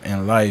have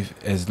in life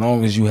as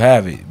long as you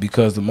have it.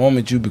 Because the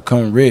moment you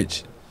become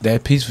rich,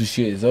 that peaceful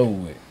shit is over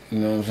with. You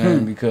know what I'm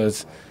saying?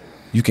 Because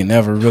you can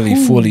never really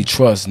fully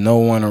trust no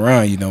one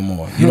around you no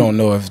more. You don't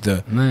know if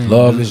the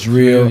love is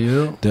real,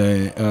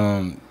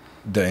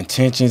 the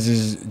intentions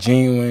is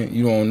genuine.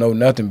 You don't know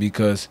nothing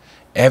because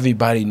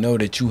everybody know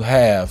that you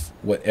have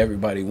what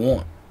everybody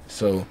want.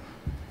 So,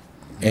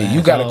 and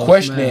you gotta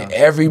question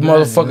every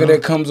motherfucker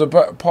that comes a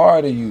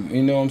part of you.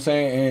 You know what I'm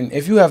saying? And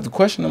if you have to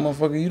question a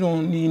motherfucker, you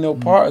don't need no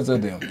parts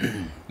of them.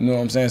 You know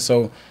what I'm saying?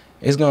 So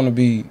it's gonna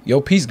be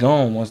your peace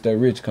gone once that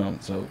rich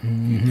comes. So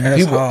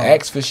people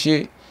ask for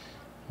shit.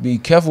 Be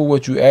careful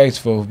what you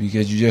ask for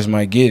because you just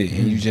might get it,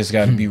 and you just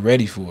got to be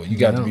ready for it. You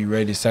got to be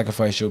ready to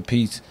sacrifice your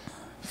peace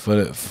for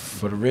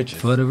the riches.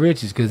 For the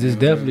riches, because it's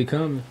definitely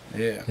coming.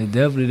 Yeah, it's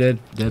definitely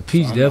that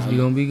peace definitely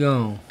gonna be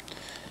gone.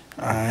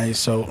 All right,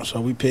 so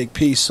we picked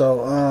peace.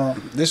 So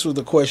this was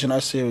the question I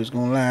said was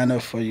gonna line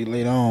up for you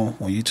later on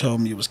when you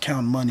told me you was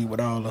counting money with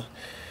all the,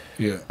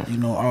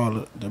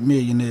 all the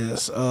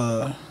millionaires.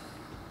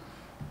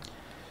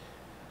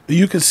 Do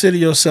you consider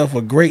yourself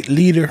a great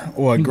leader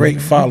or a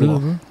great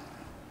follower?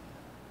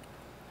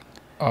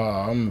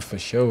 I'm for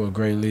sure a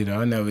great leader.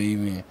 I never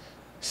even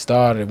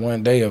started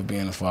one day of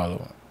being a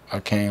follower. I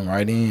came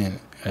right in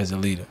as a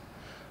leader.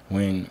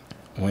 When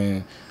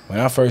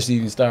I first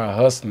even started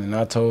hustling,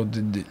 I told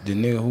the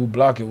nigga who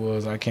block it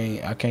was I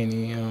can't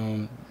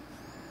even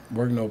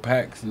work no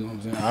packs. You know what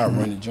I'm saying? I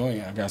run the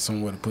joint. I got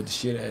somewhere to put the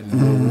shit at.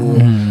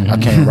 I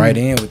came right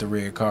in with the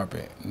red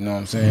carpet. You know what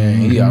I'm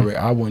saying?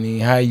 I wouldn't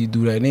even how you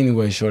do that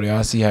anyway, shorty.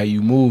 I see how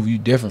you move. You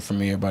different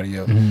from everybody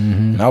else.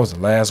 And I was the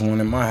last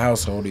one in my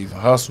household to even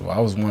hustle. I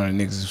was one of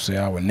the niggas who said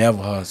I would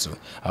never hustle.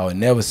 I would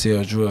never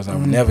sell drugs. I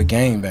would never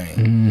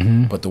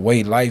gangbang. But the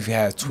way life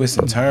has twists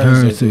and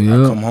turns, I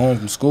come home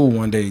from school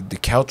one day, the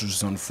couch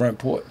was on the front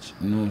porch.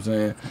 You know what I'm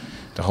saying?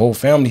 The whole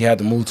family had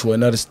to move to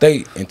another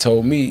state and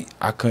told me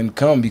I couldn't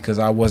come because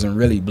I wasn't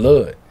really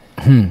blood.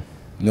 You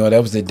know,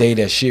 that was the day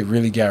that shit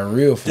really got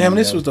real for me. Damn,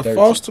 this was the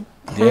foster?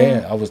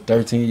 Yeah, I was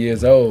 13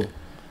 years old.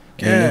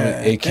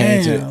 And it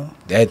came to,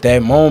 at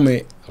that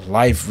moment,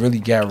 life really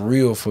got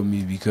real for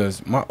me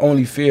because my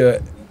only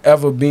fear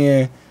ever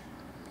being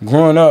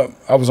growing up,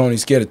 I was only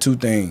scared of two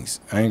things.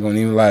 I ain't gonna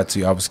even lie to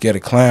you. I was scared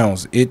of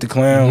clowns. The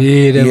clown.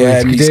 Yeah, that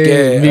had me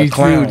scared of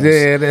clowns.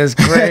 Yeah, that's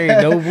crazy.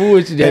 No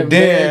bullshit. That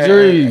bad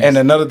dreams. And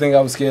another thing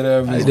I was scared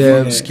of is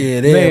being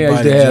scared.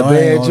 Everybody had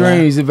bad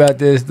dreams about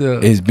that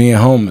stuff. Is being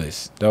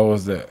homeless. That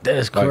was that.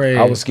 That's crazy.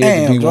 I was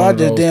scared to be one of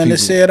those people. I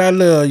just said I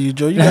love you,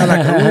 Joe. You got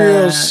like a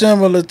real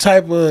similar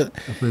type of.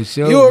 For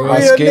sure, you a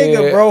real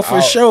nigga, bro.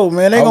 For sure,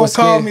 man. They gonna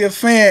call me a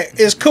fan.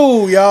 It's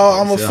cool,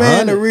 y'all. I'm a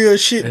fan of real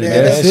shit, man.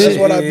 That's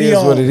what I be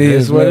on. What it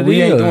is. What it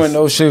is. We ain't doing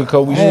no shit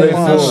because we straight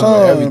forward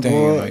with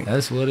everything. Like,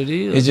 that's what it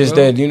is. It's just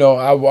that,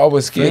 I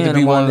was scared to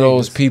be one of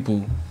those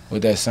people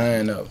with that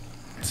sign up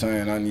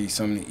saying I need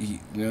something to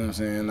eat. You know what I'm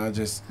saying? I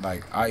just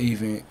I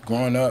even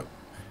growing up,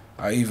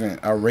 I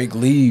rake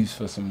leaves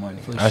for some money.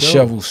 I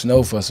shovel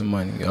snow for some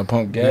money. I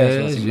pump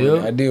gas for some money.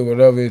 I did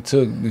whatever it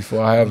took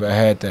before I ever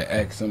had to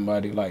ask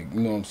somebody you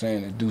know what I'm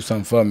saying, to do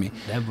something for me.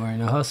 That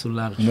bring a hustle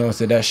out of you. You know what I'm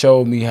saying? That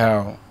showed me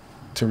how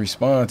to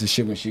respond to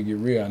shit when shit get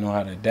real. I know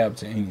how to adapt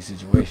to any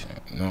situation.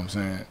 You know what I'm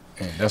saying?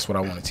 And that's what I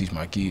want to teach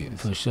my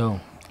kids. For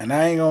sure. And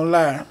I ain't gonna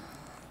lie,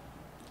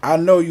 I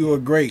know you're a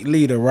great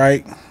leader,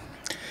 right?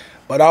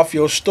 But off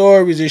your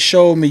stories, it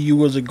showed me you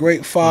was a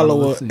great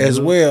follower as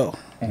well.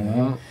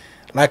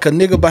 Like a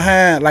nigga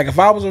behind, like if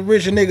I was a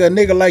rich nigga, a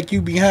nigga like you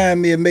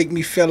behind me, it make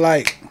me feel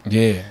like,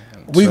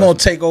 we gonna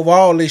take over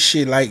all this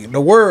shit, like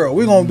the world.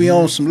 We gonna be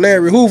on some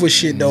Larry Hoover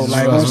shit though,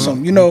 like on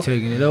some, you know,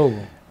 taking it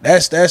over.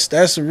 That's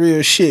the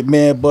real shit,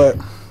 man. But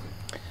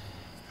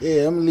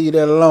yeah, I'm gonna leave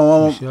that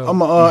alone. I'm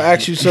gonna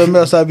ask you something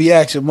else. I be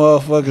asking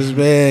motherfuckers,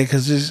 man,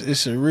 because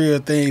it's a real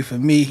thing for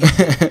me.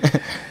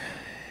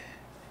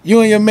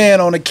 You and your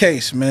man on the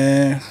case,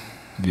 man.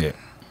 Yeah.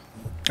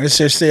 Let's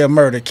just say a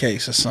murder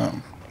case or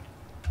something.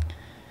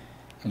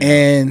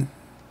 And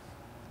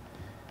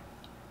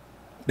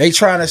they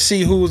trying to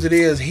see whose it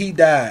is. He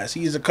dies.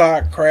 He's a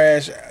car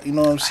crash. You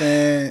know what I'm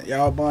saying?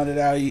 Y'all bonded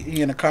out.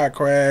 He in a car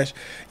crash.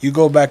 You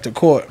go back to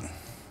court.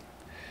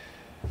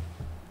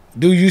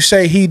 Do you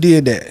say he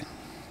did that?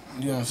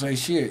 You don't say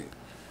shit.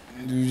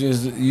 You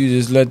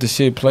just let the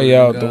shit play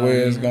out the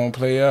way it's gonna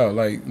play out.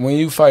 Like when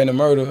you fighting a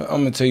murder,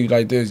 I'm gonna tell you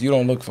like this: you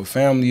don't look for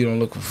family, you don't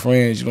look for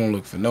friends, you don't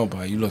look for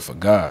nobody. You look for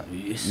God.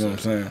 Yes, you know what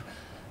I'm saying?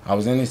 I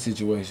was in this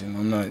situation.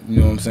 I'm not. You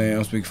know what I'm saying?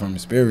 I'm speaking from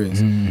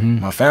experience.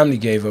 My family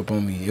gave up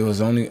on me. It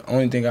was only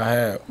thing I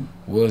had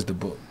was the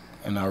book,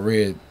 and I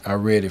read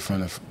it from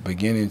the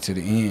beginning to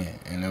the end,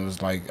 and it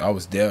was like I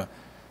was there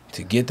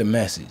to get the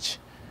message.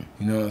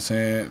 You know what I'm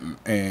saying?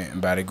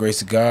 And by the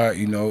grace of God,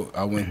 you know,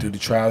 I went through the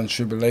trials and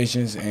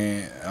tribulations,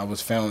 and I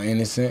was found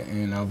innocent,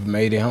 and I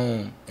made it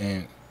home.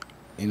 And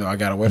you know, I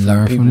got away from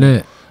the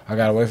people. I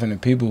got away from the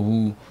people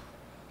who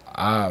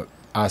I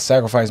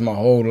sacrificed my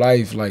whole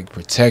life, like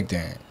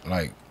protecting,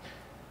 like,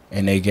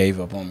 and they gave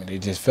up on me. They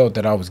just felt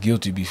that I was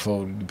guilty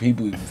before the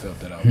people even felt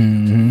that I was guilty.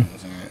 You know what I'm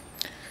saying?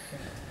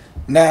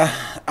 Now,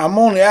 I'm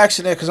only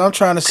asking that because I'm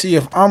trying to see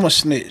if I'm a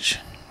snitch.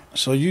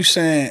 So you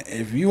saying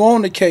if you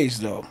on the case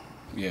though?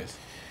 Yes.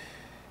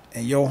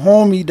 And your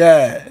homie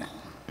died.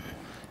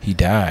 He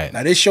died.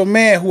 Now this your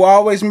man who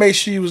always make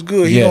sure you was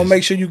good. He gonna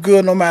make sure you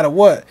good no matter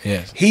what.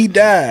 Yes. He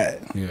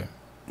died. Yeah.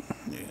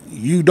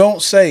 You don't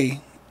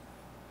say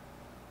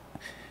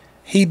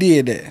he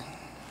did that.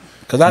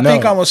 Cause I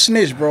think I'm a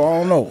snitch, bro. I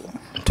don't know.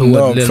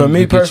 No, for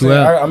me personally,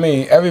 I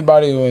mean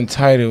everybody is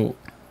entitled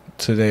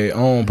to their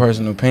own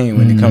personal opinion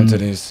when it comes to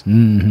this.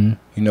 You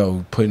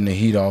know, putting the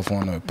heat off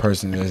on a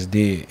person that's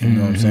dead. You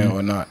know what I'm saying,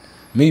 or not.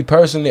 Me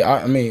personally,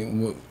 I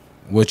mean,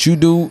 what you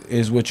do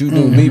is what you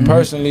do. Me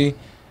personally,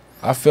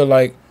 I feel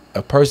like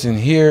a person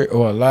here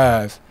or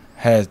alive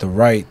has the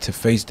right to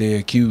face their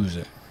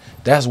accuser.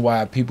 That's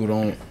why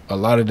a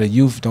lot of the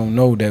youth don't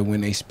know that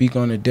when they speak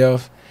on the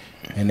death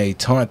and they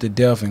taunt the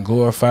death and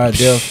glorify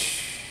death,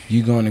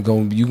 you're gonna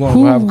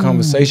have a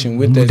conversation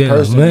with that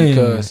person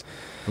because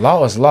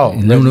law is law,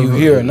 whether you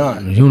hear or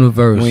not.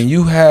 Universe. When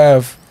you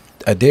have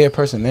a dead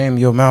person name in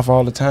your mouth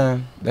all the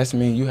time, that's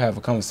mean you have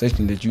a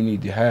conversation that you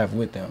need to have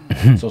with them.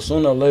 So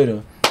sooner or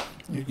later,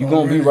 you're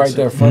going to be right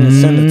there front and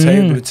center,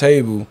 table to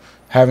table,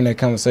 having that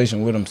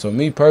conversation with them. So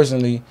me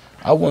personally,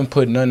 I wouldn't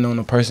put nothing on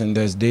a person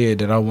that's dead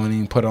that I wouldn't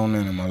even put on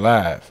them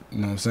alive. You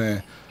know what I'm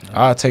saying?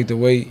 I'll take the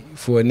weight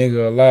for a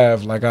nigga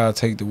alive like I'll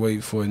take the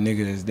weight for a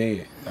nigga that's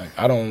dead. Like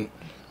I don't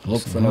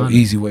look for no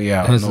easy way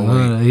out. No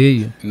way. I hear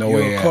you. No You're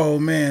way a out.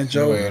 cold man,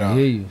 Joe. No way out. I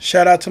hear you.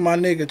 Shout out to my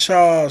nigga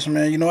Charles,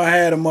 man. You know, I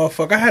had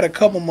a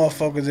couple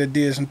motherfuckers that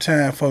did some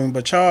time for me,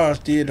 but Charles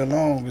did the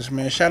longest,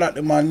 man. Shout out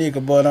to my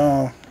nigga, but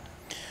I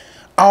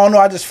don't know,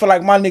 I just feel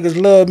like my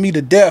niggas love me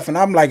to death, and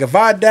I'm like, if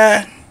I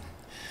die,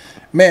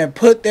 man,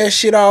 put that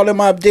shit all in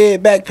my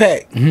dead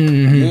backpack.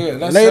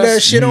 Yeah, lay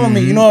that shit on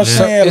me. You know what I'm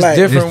saying? It's like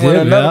different when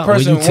another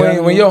person,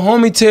 when your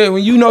homie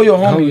when you know your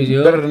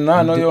homie better than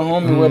I know your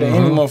homie, whether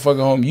any motherfucking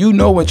homie, you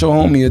know what your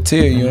homie will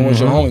tell you and what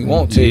your homie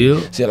won't tell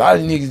you. See, a lot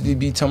of niggas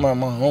be talking about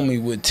my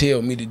homie would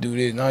tell me to do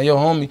this. Now your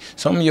homie,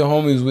 some of your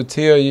homies would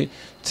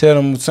tell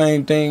them the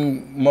same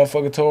thing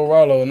motherfucker told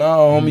Rollo. Nah,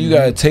 homie, you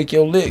gotta take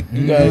your lick.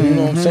 You gotta, you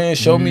know what I'm saying?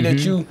 Show me that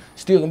you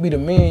still gonna be the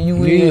man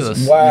you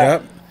is.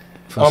 Why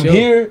I'm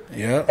here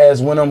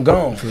as when I'm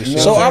gone. You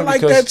know so I like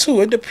that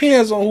too. It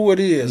depends on who it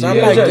is. I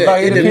like that.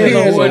 Like, it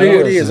depends on who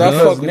it is. I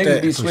fuck with niggas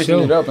that. be switching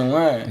it up and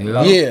lying.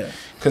 Yeah.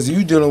 Cause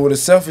you dealing with a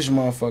selfish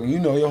motherfucker. You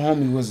know your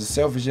homie was a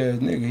selfish ass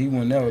nigga. He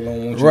would never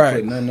want you to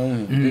put nothing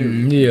on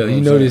him. Yeah,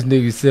 you know this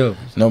nigga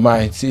selfish.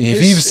 Nobody see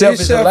if he was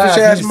selfish alive,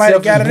 ass might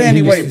have got it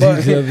anyway.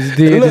 But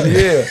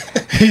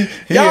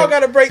y'all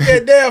gotta break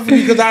that down for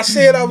me because I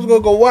said I was gonna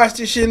go watch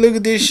this shit, look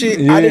at this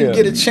shit. I didn't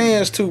get a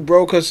chance to,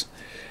 bro, cause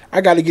I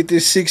gotta get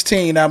this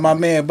 16 out of my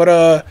man.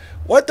 But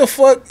what the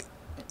fuck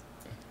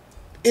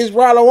is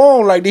Rollo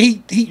on? Like,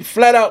 did he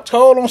flat out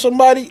told on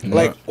somebody?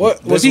 Like,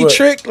 what was he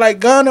tricked like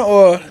Gunna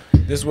or?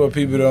 This is what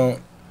people don't.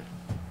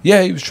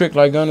 Yeah, he was tricked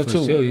like Gunna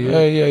too. Sure,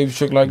 yeah, he was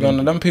tricked like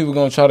Gunna. Them people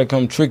gonna try to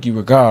come trick you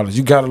regardless.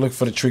 You gotta look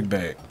for the trick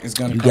bag. It's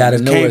gonna. You gotta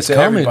know it's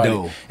coming everybody.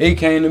 though. It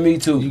came to me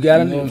too. You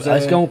gotta know.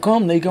 It's gonna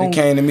come. They gonna. It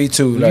came to me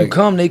too. When like you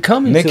come, they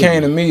coming. They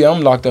came to me.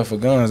 I'm locked up for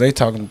guns. They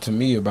talking to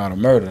me about a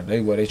murder.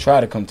 They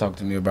try to come talk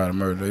to me about a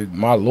murder.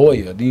 My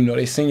lawyer. You know,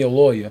 they send your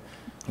lawyer.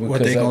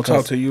 What they gonna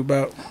talk to you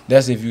about?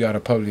 That's if you got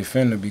a public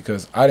defender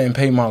because I didn't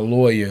pay my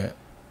lawyer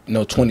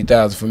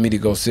 $20,000 for me to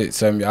go sit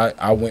something.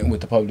 I went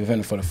with the public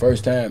defender for the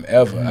first time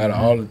ever. Out of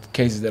all the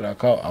cases that I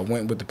caught, I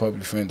went with the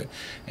public defender,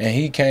 and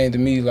he came to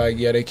me like,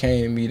 yeah, they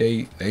came to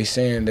me. They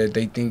saying that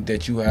they think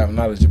that you have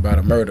knowledge about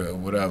a murder or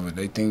whatever.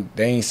 They think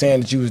they ain't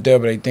saying that you was there,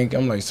 but they think.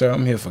 I'm like, sir,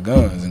 I'm here for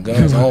guns and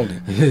guns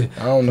only.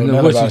 I don't know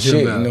nothing about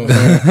shit. You know what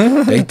I'm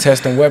saying? They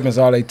testing weapons.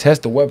 All they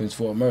test the weapons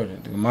for a murder.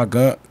 My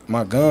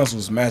guns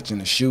was matching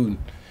the shooting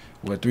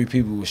where 3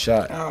 people were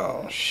shot.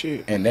 Oh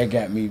shit! And that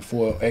got me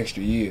 4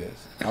 extra years.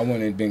 I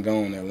wouldn't have been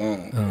gone that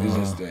long. It's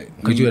just that.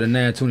 Cause you had a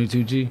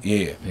 922G.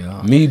 Yeah.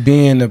 Me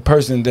being the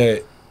person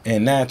that,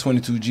 and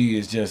 922G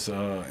is just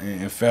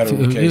in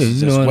federal cases,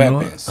 just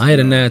weapons. I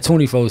had a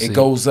 924. It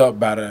goes up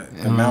by the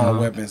amount of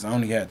weapons. I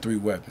only had 3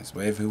 weapons,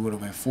 but if it would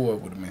have been 4, it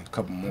would have been a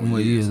couple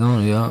more years.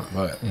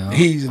 But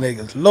these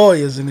niggas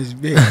lawyers in this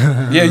bitch.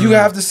 Yeah, you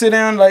have to sit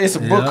down. Like, it's a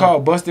book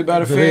called "Busted by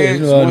the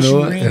Feds." Once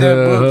you read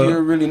that book, you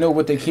really know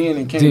what they can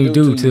and can't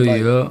do to you.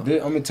 Like,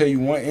 I'm gonna tell you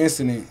one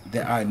incident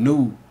that I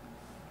knew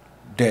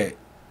that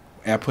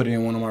I put it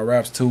in one of my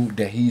raps too.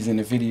 That he's in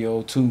the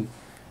video too.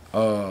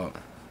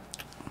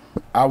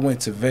 I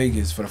went to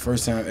Vegas for the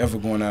first time ever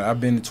going out. I've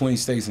been to 20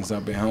 states since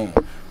I've been home.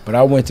 But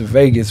I went to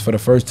Vegas for the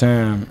first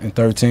time in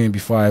 13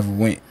 before I ever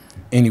went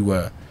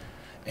anywhere.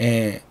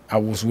 And I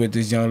was with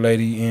this young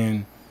lady,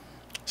 and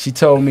she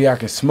told me I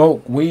could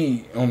smoke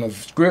weed on the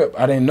script.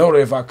 I didn't know that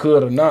if I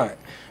could or not.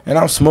 And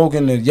I'm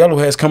smoking, the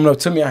yellowheads coming up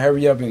to me. I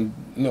hurry up and,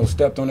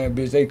 stepped on that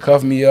bitch. They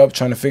cuffed me up,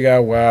 trying to figure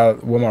out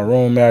where my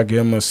room at. I give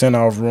them a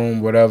send-off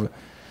room, whatever.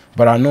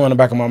 But I know in the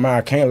back of my mind,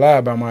 I can't lie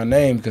about my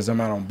name because I'm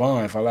out on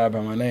bond. If I lie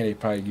about my name, they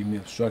probably give me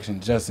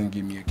obstruction just and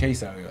give me a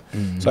case out here.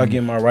 So I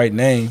give my right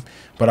name.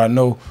 But I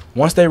know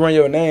once they run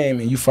your name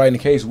and you fighting the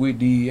case with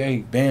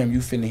DEA, bam, you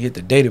finna hit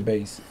the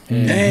database.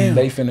 And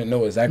they finna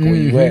know exactly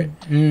where you at.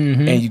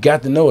 And you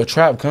got to know a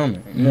trap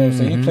coming. You know what I'm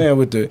saying? You playing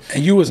with the...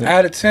 And you was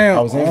out of town.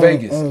 I was in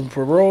Vegas. On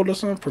parole or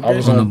something? I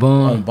was on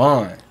bond.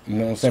 You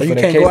know what I'm saying? So you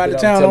can't go out of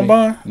town on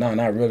bond? No,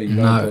 not really.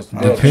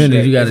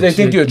 Depending. If they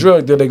think you're a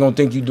drug dealer, they gonna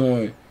think you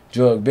doing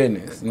drug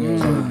business. You know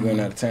what I'm saying? Going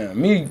out of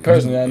town. Me,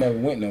 personally, I never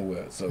went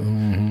nowhere. So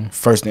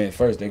first thing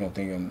first, they gonna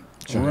think I'm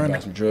trying to buy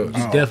some drugs.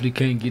 You definitely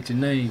can't get your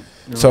name.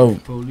 So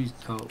police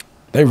talk.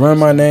 They run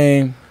my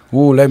name.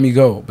 Woo, let me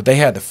go. But they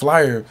had the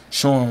flyer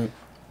showing.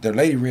 The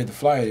lady read the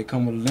flyer. They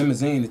come with a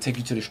limousine to take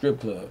you to the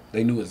strip club.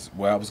 They knew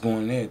where I was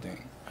going and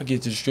everything. I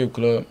get to the strip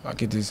club. I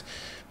get this.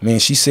 Man,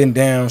 she sitting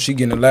down. She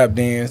getting a lap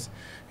dance.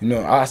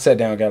 I sat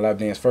down and got a lap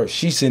dance first.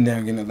 She sitting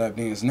down getting a lap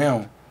dance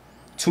now.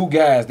 2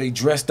 guys, they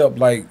dressed up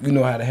like,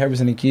 how the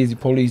Harrison and Kinsey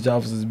police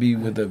officers be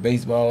with the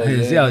baseball. They in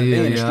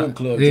the strip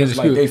club. Just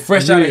like they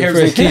fresh out of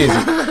Harrison and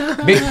Kinsey.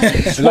 Big,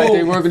 like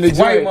they working the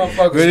white joint.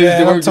 motherfuckers.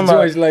 They work the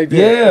joints like that.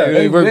 Yeah,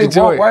 they work the walk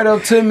joint. right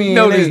up to me.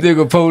 This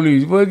nigga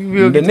police.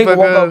 The nigga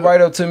walk up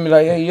right up to me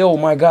like, hey, yo,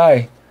 my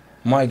guy,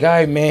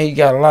 man, he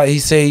got a lot. He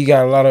said he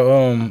got a lot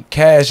of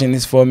cash in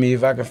this for me.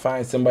 If I can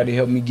find somebody to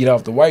help me get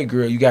off the white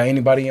girl, you got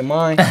anybody in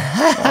mind?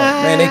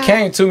 Man, they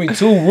came to me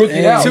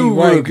rookie out.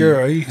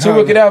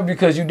 Rookie out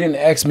because you didn't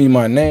ask me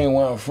my name,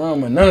 where I'm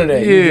from, or none of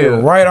that. You go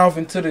right off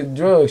into the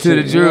drug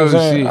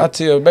shit. I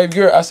tell baby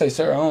girl, I say,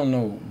 sir, I don't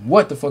know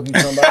what the fuck you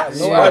talking about. I have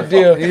no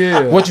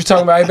idea what you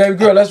talking about. Hey, baby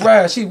girl, let's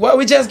ride.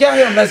 We just got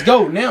here. Let's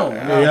go now.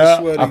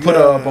 I put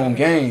her up on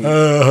game.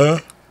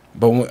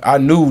 But I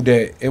knew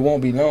that it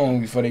won't be long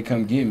before they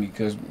come get me,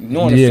 because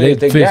knowing the feds,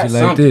 they got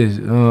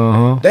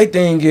something. They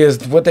thing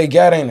is what they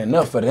got ain't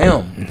enough for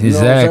them. You know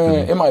what I'm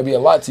saying? It might be a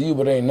lot to you,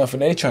 but it ain't enough for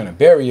them. They trying to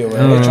bury you. They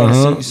trying to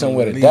send you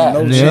somewhere to die.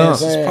 No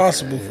chance is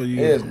possible for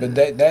you. Yes, but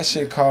that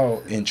shit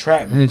called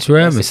entrapment.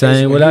 Entrapment,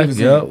 same what I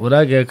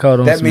got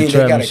caught on. That means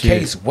they got a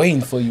case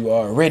waiting for you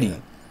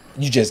already.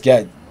 You just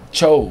got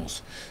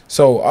chose.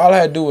 So all I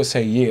had to do was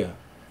say yeah.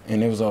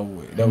 And it was over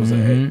with. That was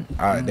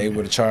they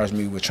would have charged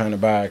me with trying to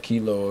buy a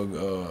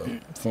kilo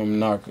from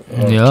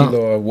kilo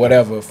or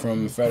whatever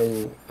from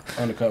federal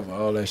undercover,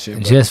 all that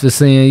shit. Just for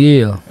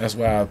saying That's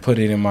why I put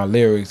it in my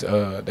lyrics.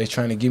 They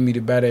trying to get me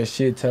to buy that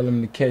shit. Tell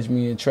them to catch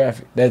me in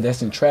traffic.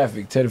 That's in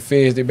traffic. Tell the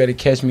feds they better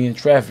catch me in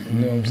traffic. You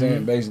know what I'm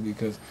saying? Basically,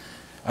 because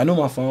I knew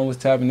my phone was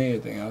tapping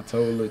everything. I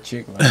told a little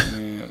chick, like,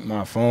 man,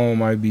 my phone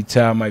might be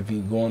tapped, might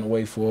be going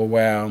away for a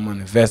while. I'm on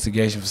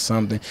investigation for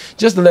something,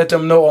 just to let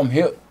them know I'm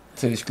hip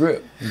to the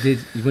script. When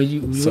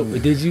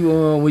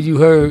you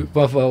heard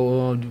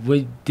Buffalo,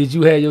 did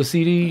you have your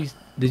CDs?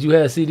 Did you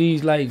have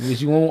CDs like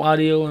was you on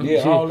audio and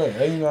shit? All that.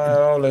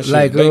 All that shit.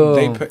 Like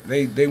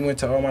they went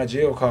to all my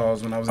jail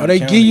calls when I was. Oh, they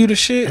give you the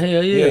shit?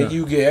 Hell yeah. Yeah,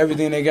 you get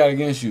everything they got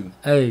against you.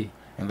 Hey,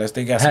 unless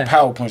they got some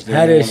power punch.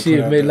 How that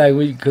shit made like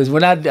because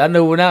when I used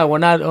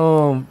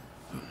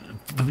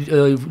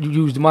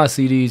my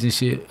CDs and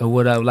shit or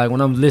whatever, like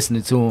when I'm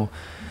listening to them,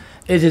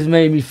 it just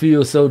made me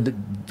feel so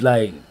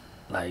like.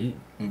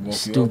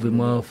 Stupid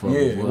motherfucker.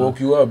 Yeah, it woke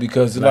you up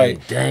because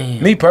like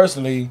damn. Me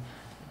personally,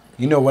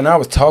 when I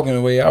was talking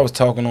the way I was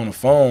talking on the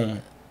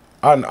phone,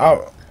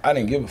 I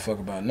didn't give a fuck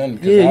about nothing.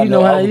 Yeah, I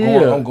know how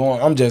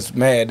I'm just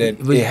mad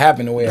that it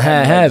happened the way it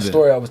happened. Like the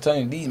story I was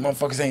telling you, these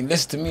motherfuckers ain't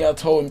listen to me. I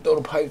told them throw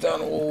the pipes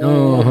down.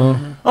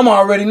 I'm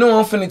already know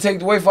I'm finna take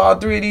the way for all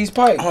 3 of these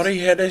pipes. Oh, they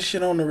had that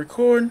shit on the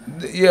recording?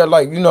 Yeah,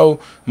 like, you know,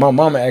 my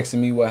mama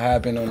asking me what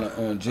happened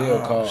on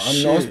jail call.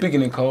 I'm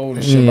speaking in code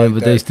and shit like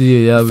but that. they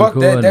still Fuck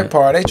that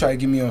part. They try to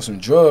get me on some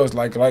drugs,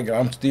 like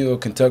I'm still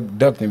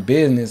conducting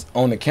business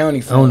on the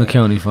county phone. On the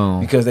county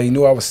phone. Because they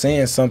knew I was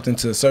saying something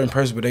to a certain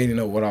person, but they didn't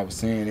know what I was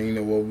saying. They didn't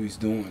know what we was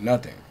doing,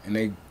 nothing. And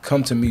they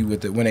come to me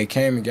with it. When they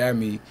came and got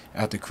me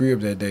out the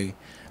crib that day,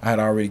 I had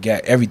already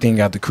got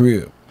everything out the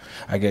crib.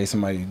 I gave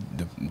somebody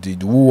the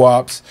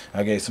woo-wops.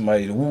 I gave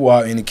somebody the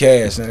woo-wop in the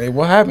cash. And they,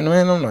 what happened,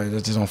 man? I'm like,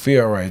 that just don't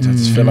feel right. I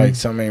just feel like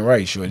something ain't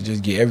right. Sure,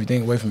 just get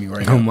everything away from me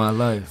right now. On my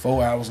life.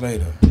 4 hours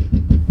later.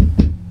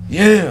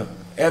 Yeah,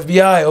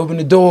 FBI, open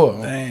the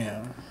door.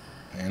 Damn.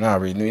 And I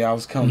already knew y'all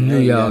was coming. Knew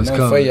y'all was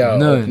coming. For y'all.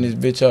 None. Open this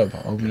bitch up.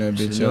 Open that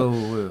bitch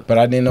up. But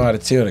I didn't know how to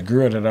tell the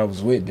girl that I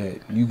was with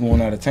that you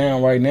going out of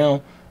town right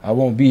now. I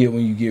won't be here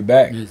when you get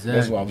back. Exactly.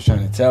 That's what I was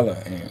trying to tell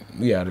her. And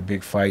we had a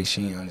big fight.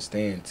 She didn't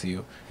understand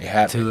till it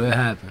happened. Till it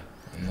happened.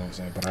 You know what I'm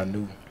saying? But I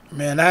knew.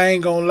 Man, I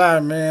ain't gonna lie,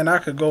 man. I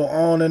could go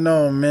on and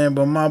on, man.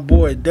 But my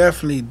boy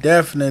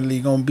definitely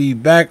gonna be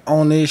back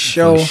on this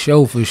show.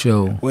 For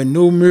sure. With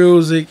new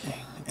music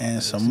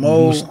and some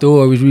more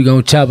stories. We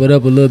gonna chop it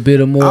up a little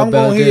bit more I'm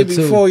about gonna hear that it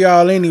before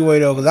y'all anyway,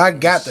 though, because I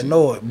got to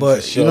know it.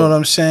 But you know what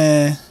I'm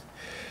saying?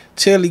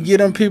 Tilly, get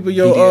them people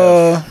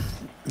your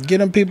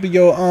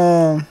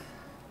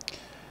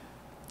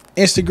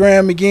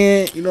Instagram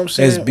again. You know what I'm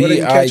saying? It's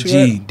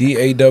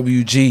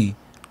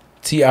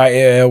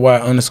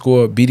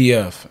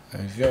BIGDAWGTILLY_BDF.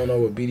 If you don't know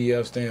what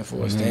BDF stands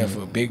for, it stands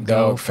for Big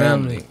Dog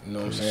Family. You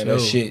know what I'm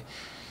saying?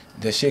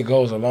 That shit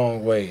goes a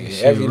long way.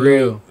 Every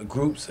real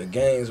groups or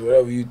gangs,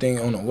 whatever you think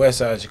on the west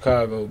side of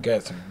Chicago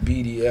got some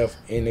BDF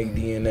in their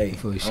DNA.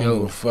 For sure. I don't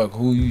give a fuck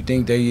who you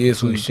think they is,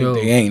 who you think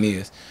they ain't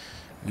is.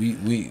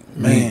 We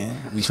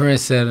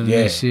trendsetting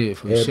that shit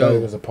for everybody sure.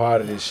 Everybody was a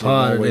part of this shit.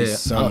 Part of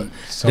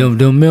that.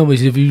 Them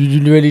members, if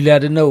you really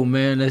got to know,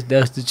 man,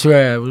 that's the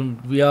tribe.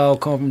 We all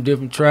come from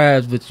different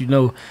tribes, but you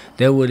know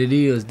that's what it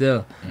is.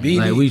 There,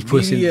 like we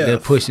pushing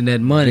that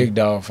money. Big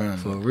Dog Family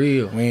for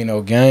real. We ain't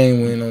no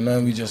gang. We ain't no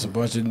nothing. We just a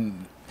bunch of.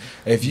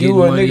 If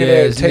you a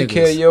nigga that take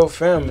care of your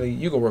family,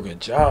 you can work a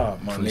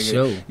job, my nigga.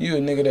 Sure. You a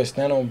nigga that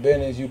stand on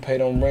business, you pay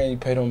them rent, you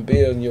pay them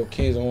bills, and your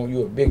kids on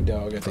you a big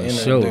dog at the end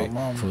of the day.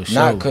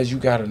 Not because you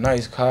got a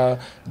nice car,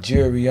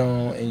 jewelry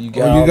on, and you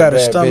got a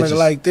stomach bitches.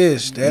 Like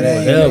this. That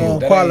ain't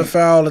gonna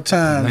qualify all the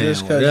time. Man,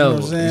 just because you know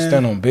what I'm saying. You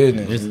stand on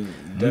business.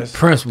 That's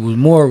principles,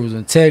 morals,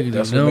 integrity.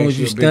 As long as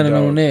you standing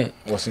on that.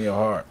 What's in your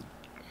heart?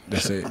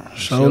 That's it.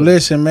 So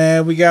listen,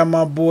 man, we got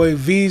my boy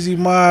VZ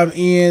Mob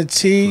ENT.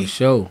 For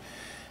sure.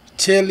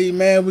 Tilly,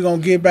 man, we gonna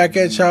get back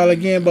at y'all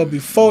again, but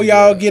before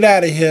y'all get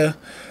out of here,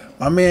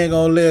 my man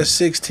gonna live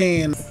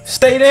 16.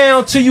 Stay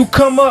down till you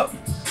come up.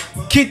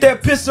 Keep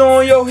that pistol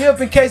on your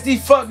hip in case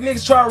these fuck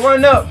niggas try to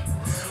run up.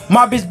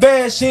 My bitch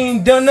bad, she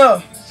ain't done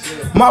up.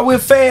 My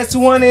whip fast,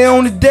 200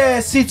 on the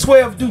dash,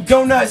 C12 do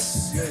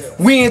donuts.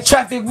 We in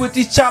traffic with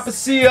these choppers,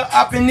 see her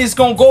up and it's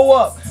gonna go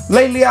up.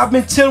 Lately I've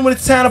been chillin' with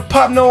the town of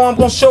pop, know I'm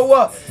gonna show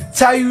up.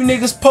 Tell you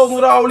niggas posing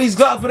with all these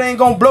glocks, but ain't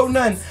gon' blow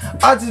nothing.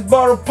 I just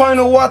bought a pint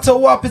of water,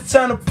 wop, it's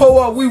time to pull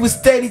up. We was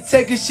steady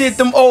taking shit,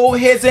 them old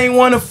heads ain't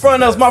one in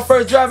front of us. My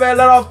first drive I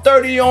let off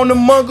 30 on the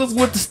mungles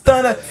with the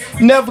stunner.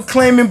 Never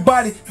claiming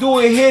body, do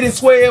it hit and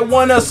swear it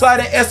one up.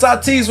 Sliding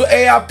SRTs with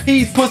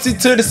AIPs, pussy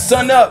to the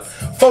sun up.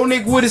 4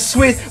 nigga with a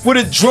switch, with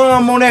a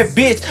drum on that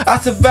bitch. I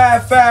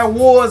survived 5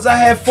 wars, I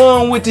had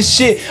fun with the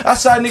shit. I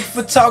shot niggas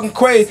for talking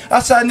crazy,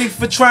 I shot niggas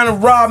for trying to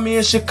rob me.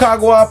 In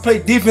Chicago, I play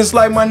defense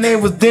like my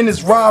name was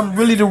Dennis Rodman.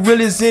 Really the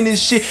realest in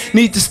this shit,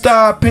 need to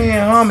start paying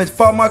homage.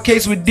 Fought my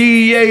case with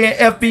DEA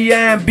and FBI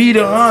and beat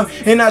a hum.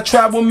 And I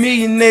traveled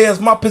millionaires,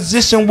 my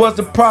position was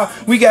the problem.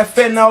 We got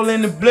fentanyl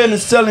in the blend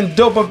and selling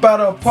dope about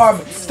an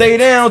apartment. Stay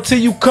down till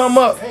you come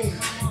up.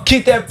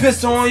 Keep that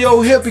pistol on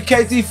your hip in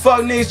case these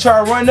fuck niggas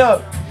try to run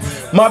up.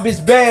 My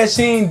bitch bad,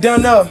 she ain't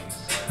done up.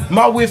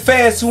 My whip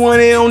fast,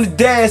 200 on the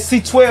dash,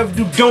 C12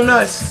 do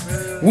donuts.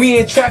 We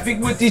in traffic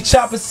with these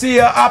choppers, see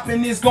her up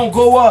and it's gon'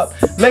 go up.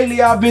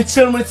 Lately I've been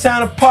chillin' with the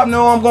town of pop,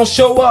 know I'm gon'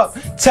 show up.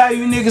 Tell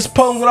you niggas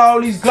posing with all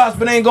these glocks,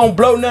 but ain't gon'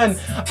 blow nothing.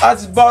 I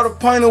just bought a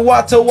pint of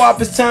water, wop,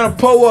 it's time to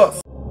pull up.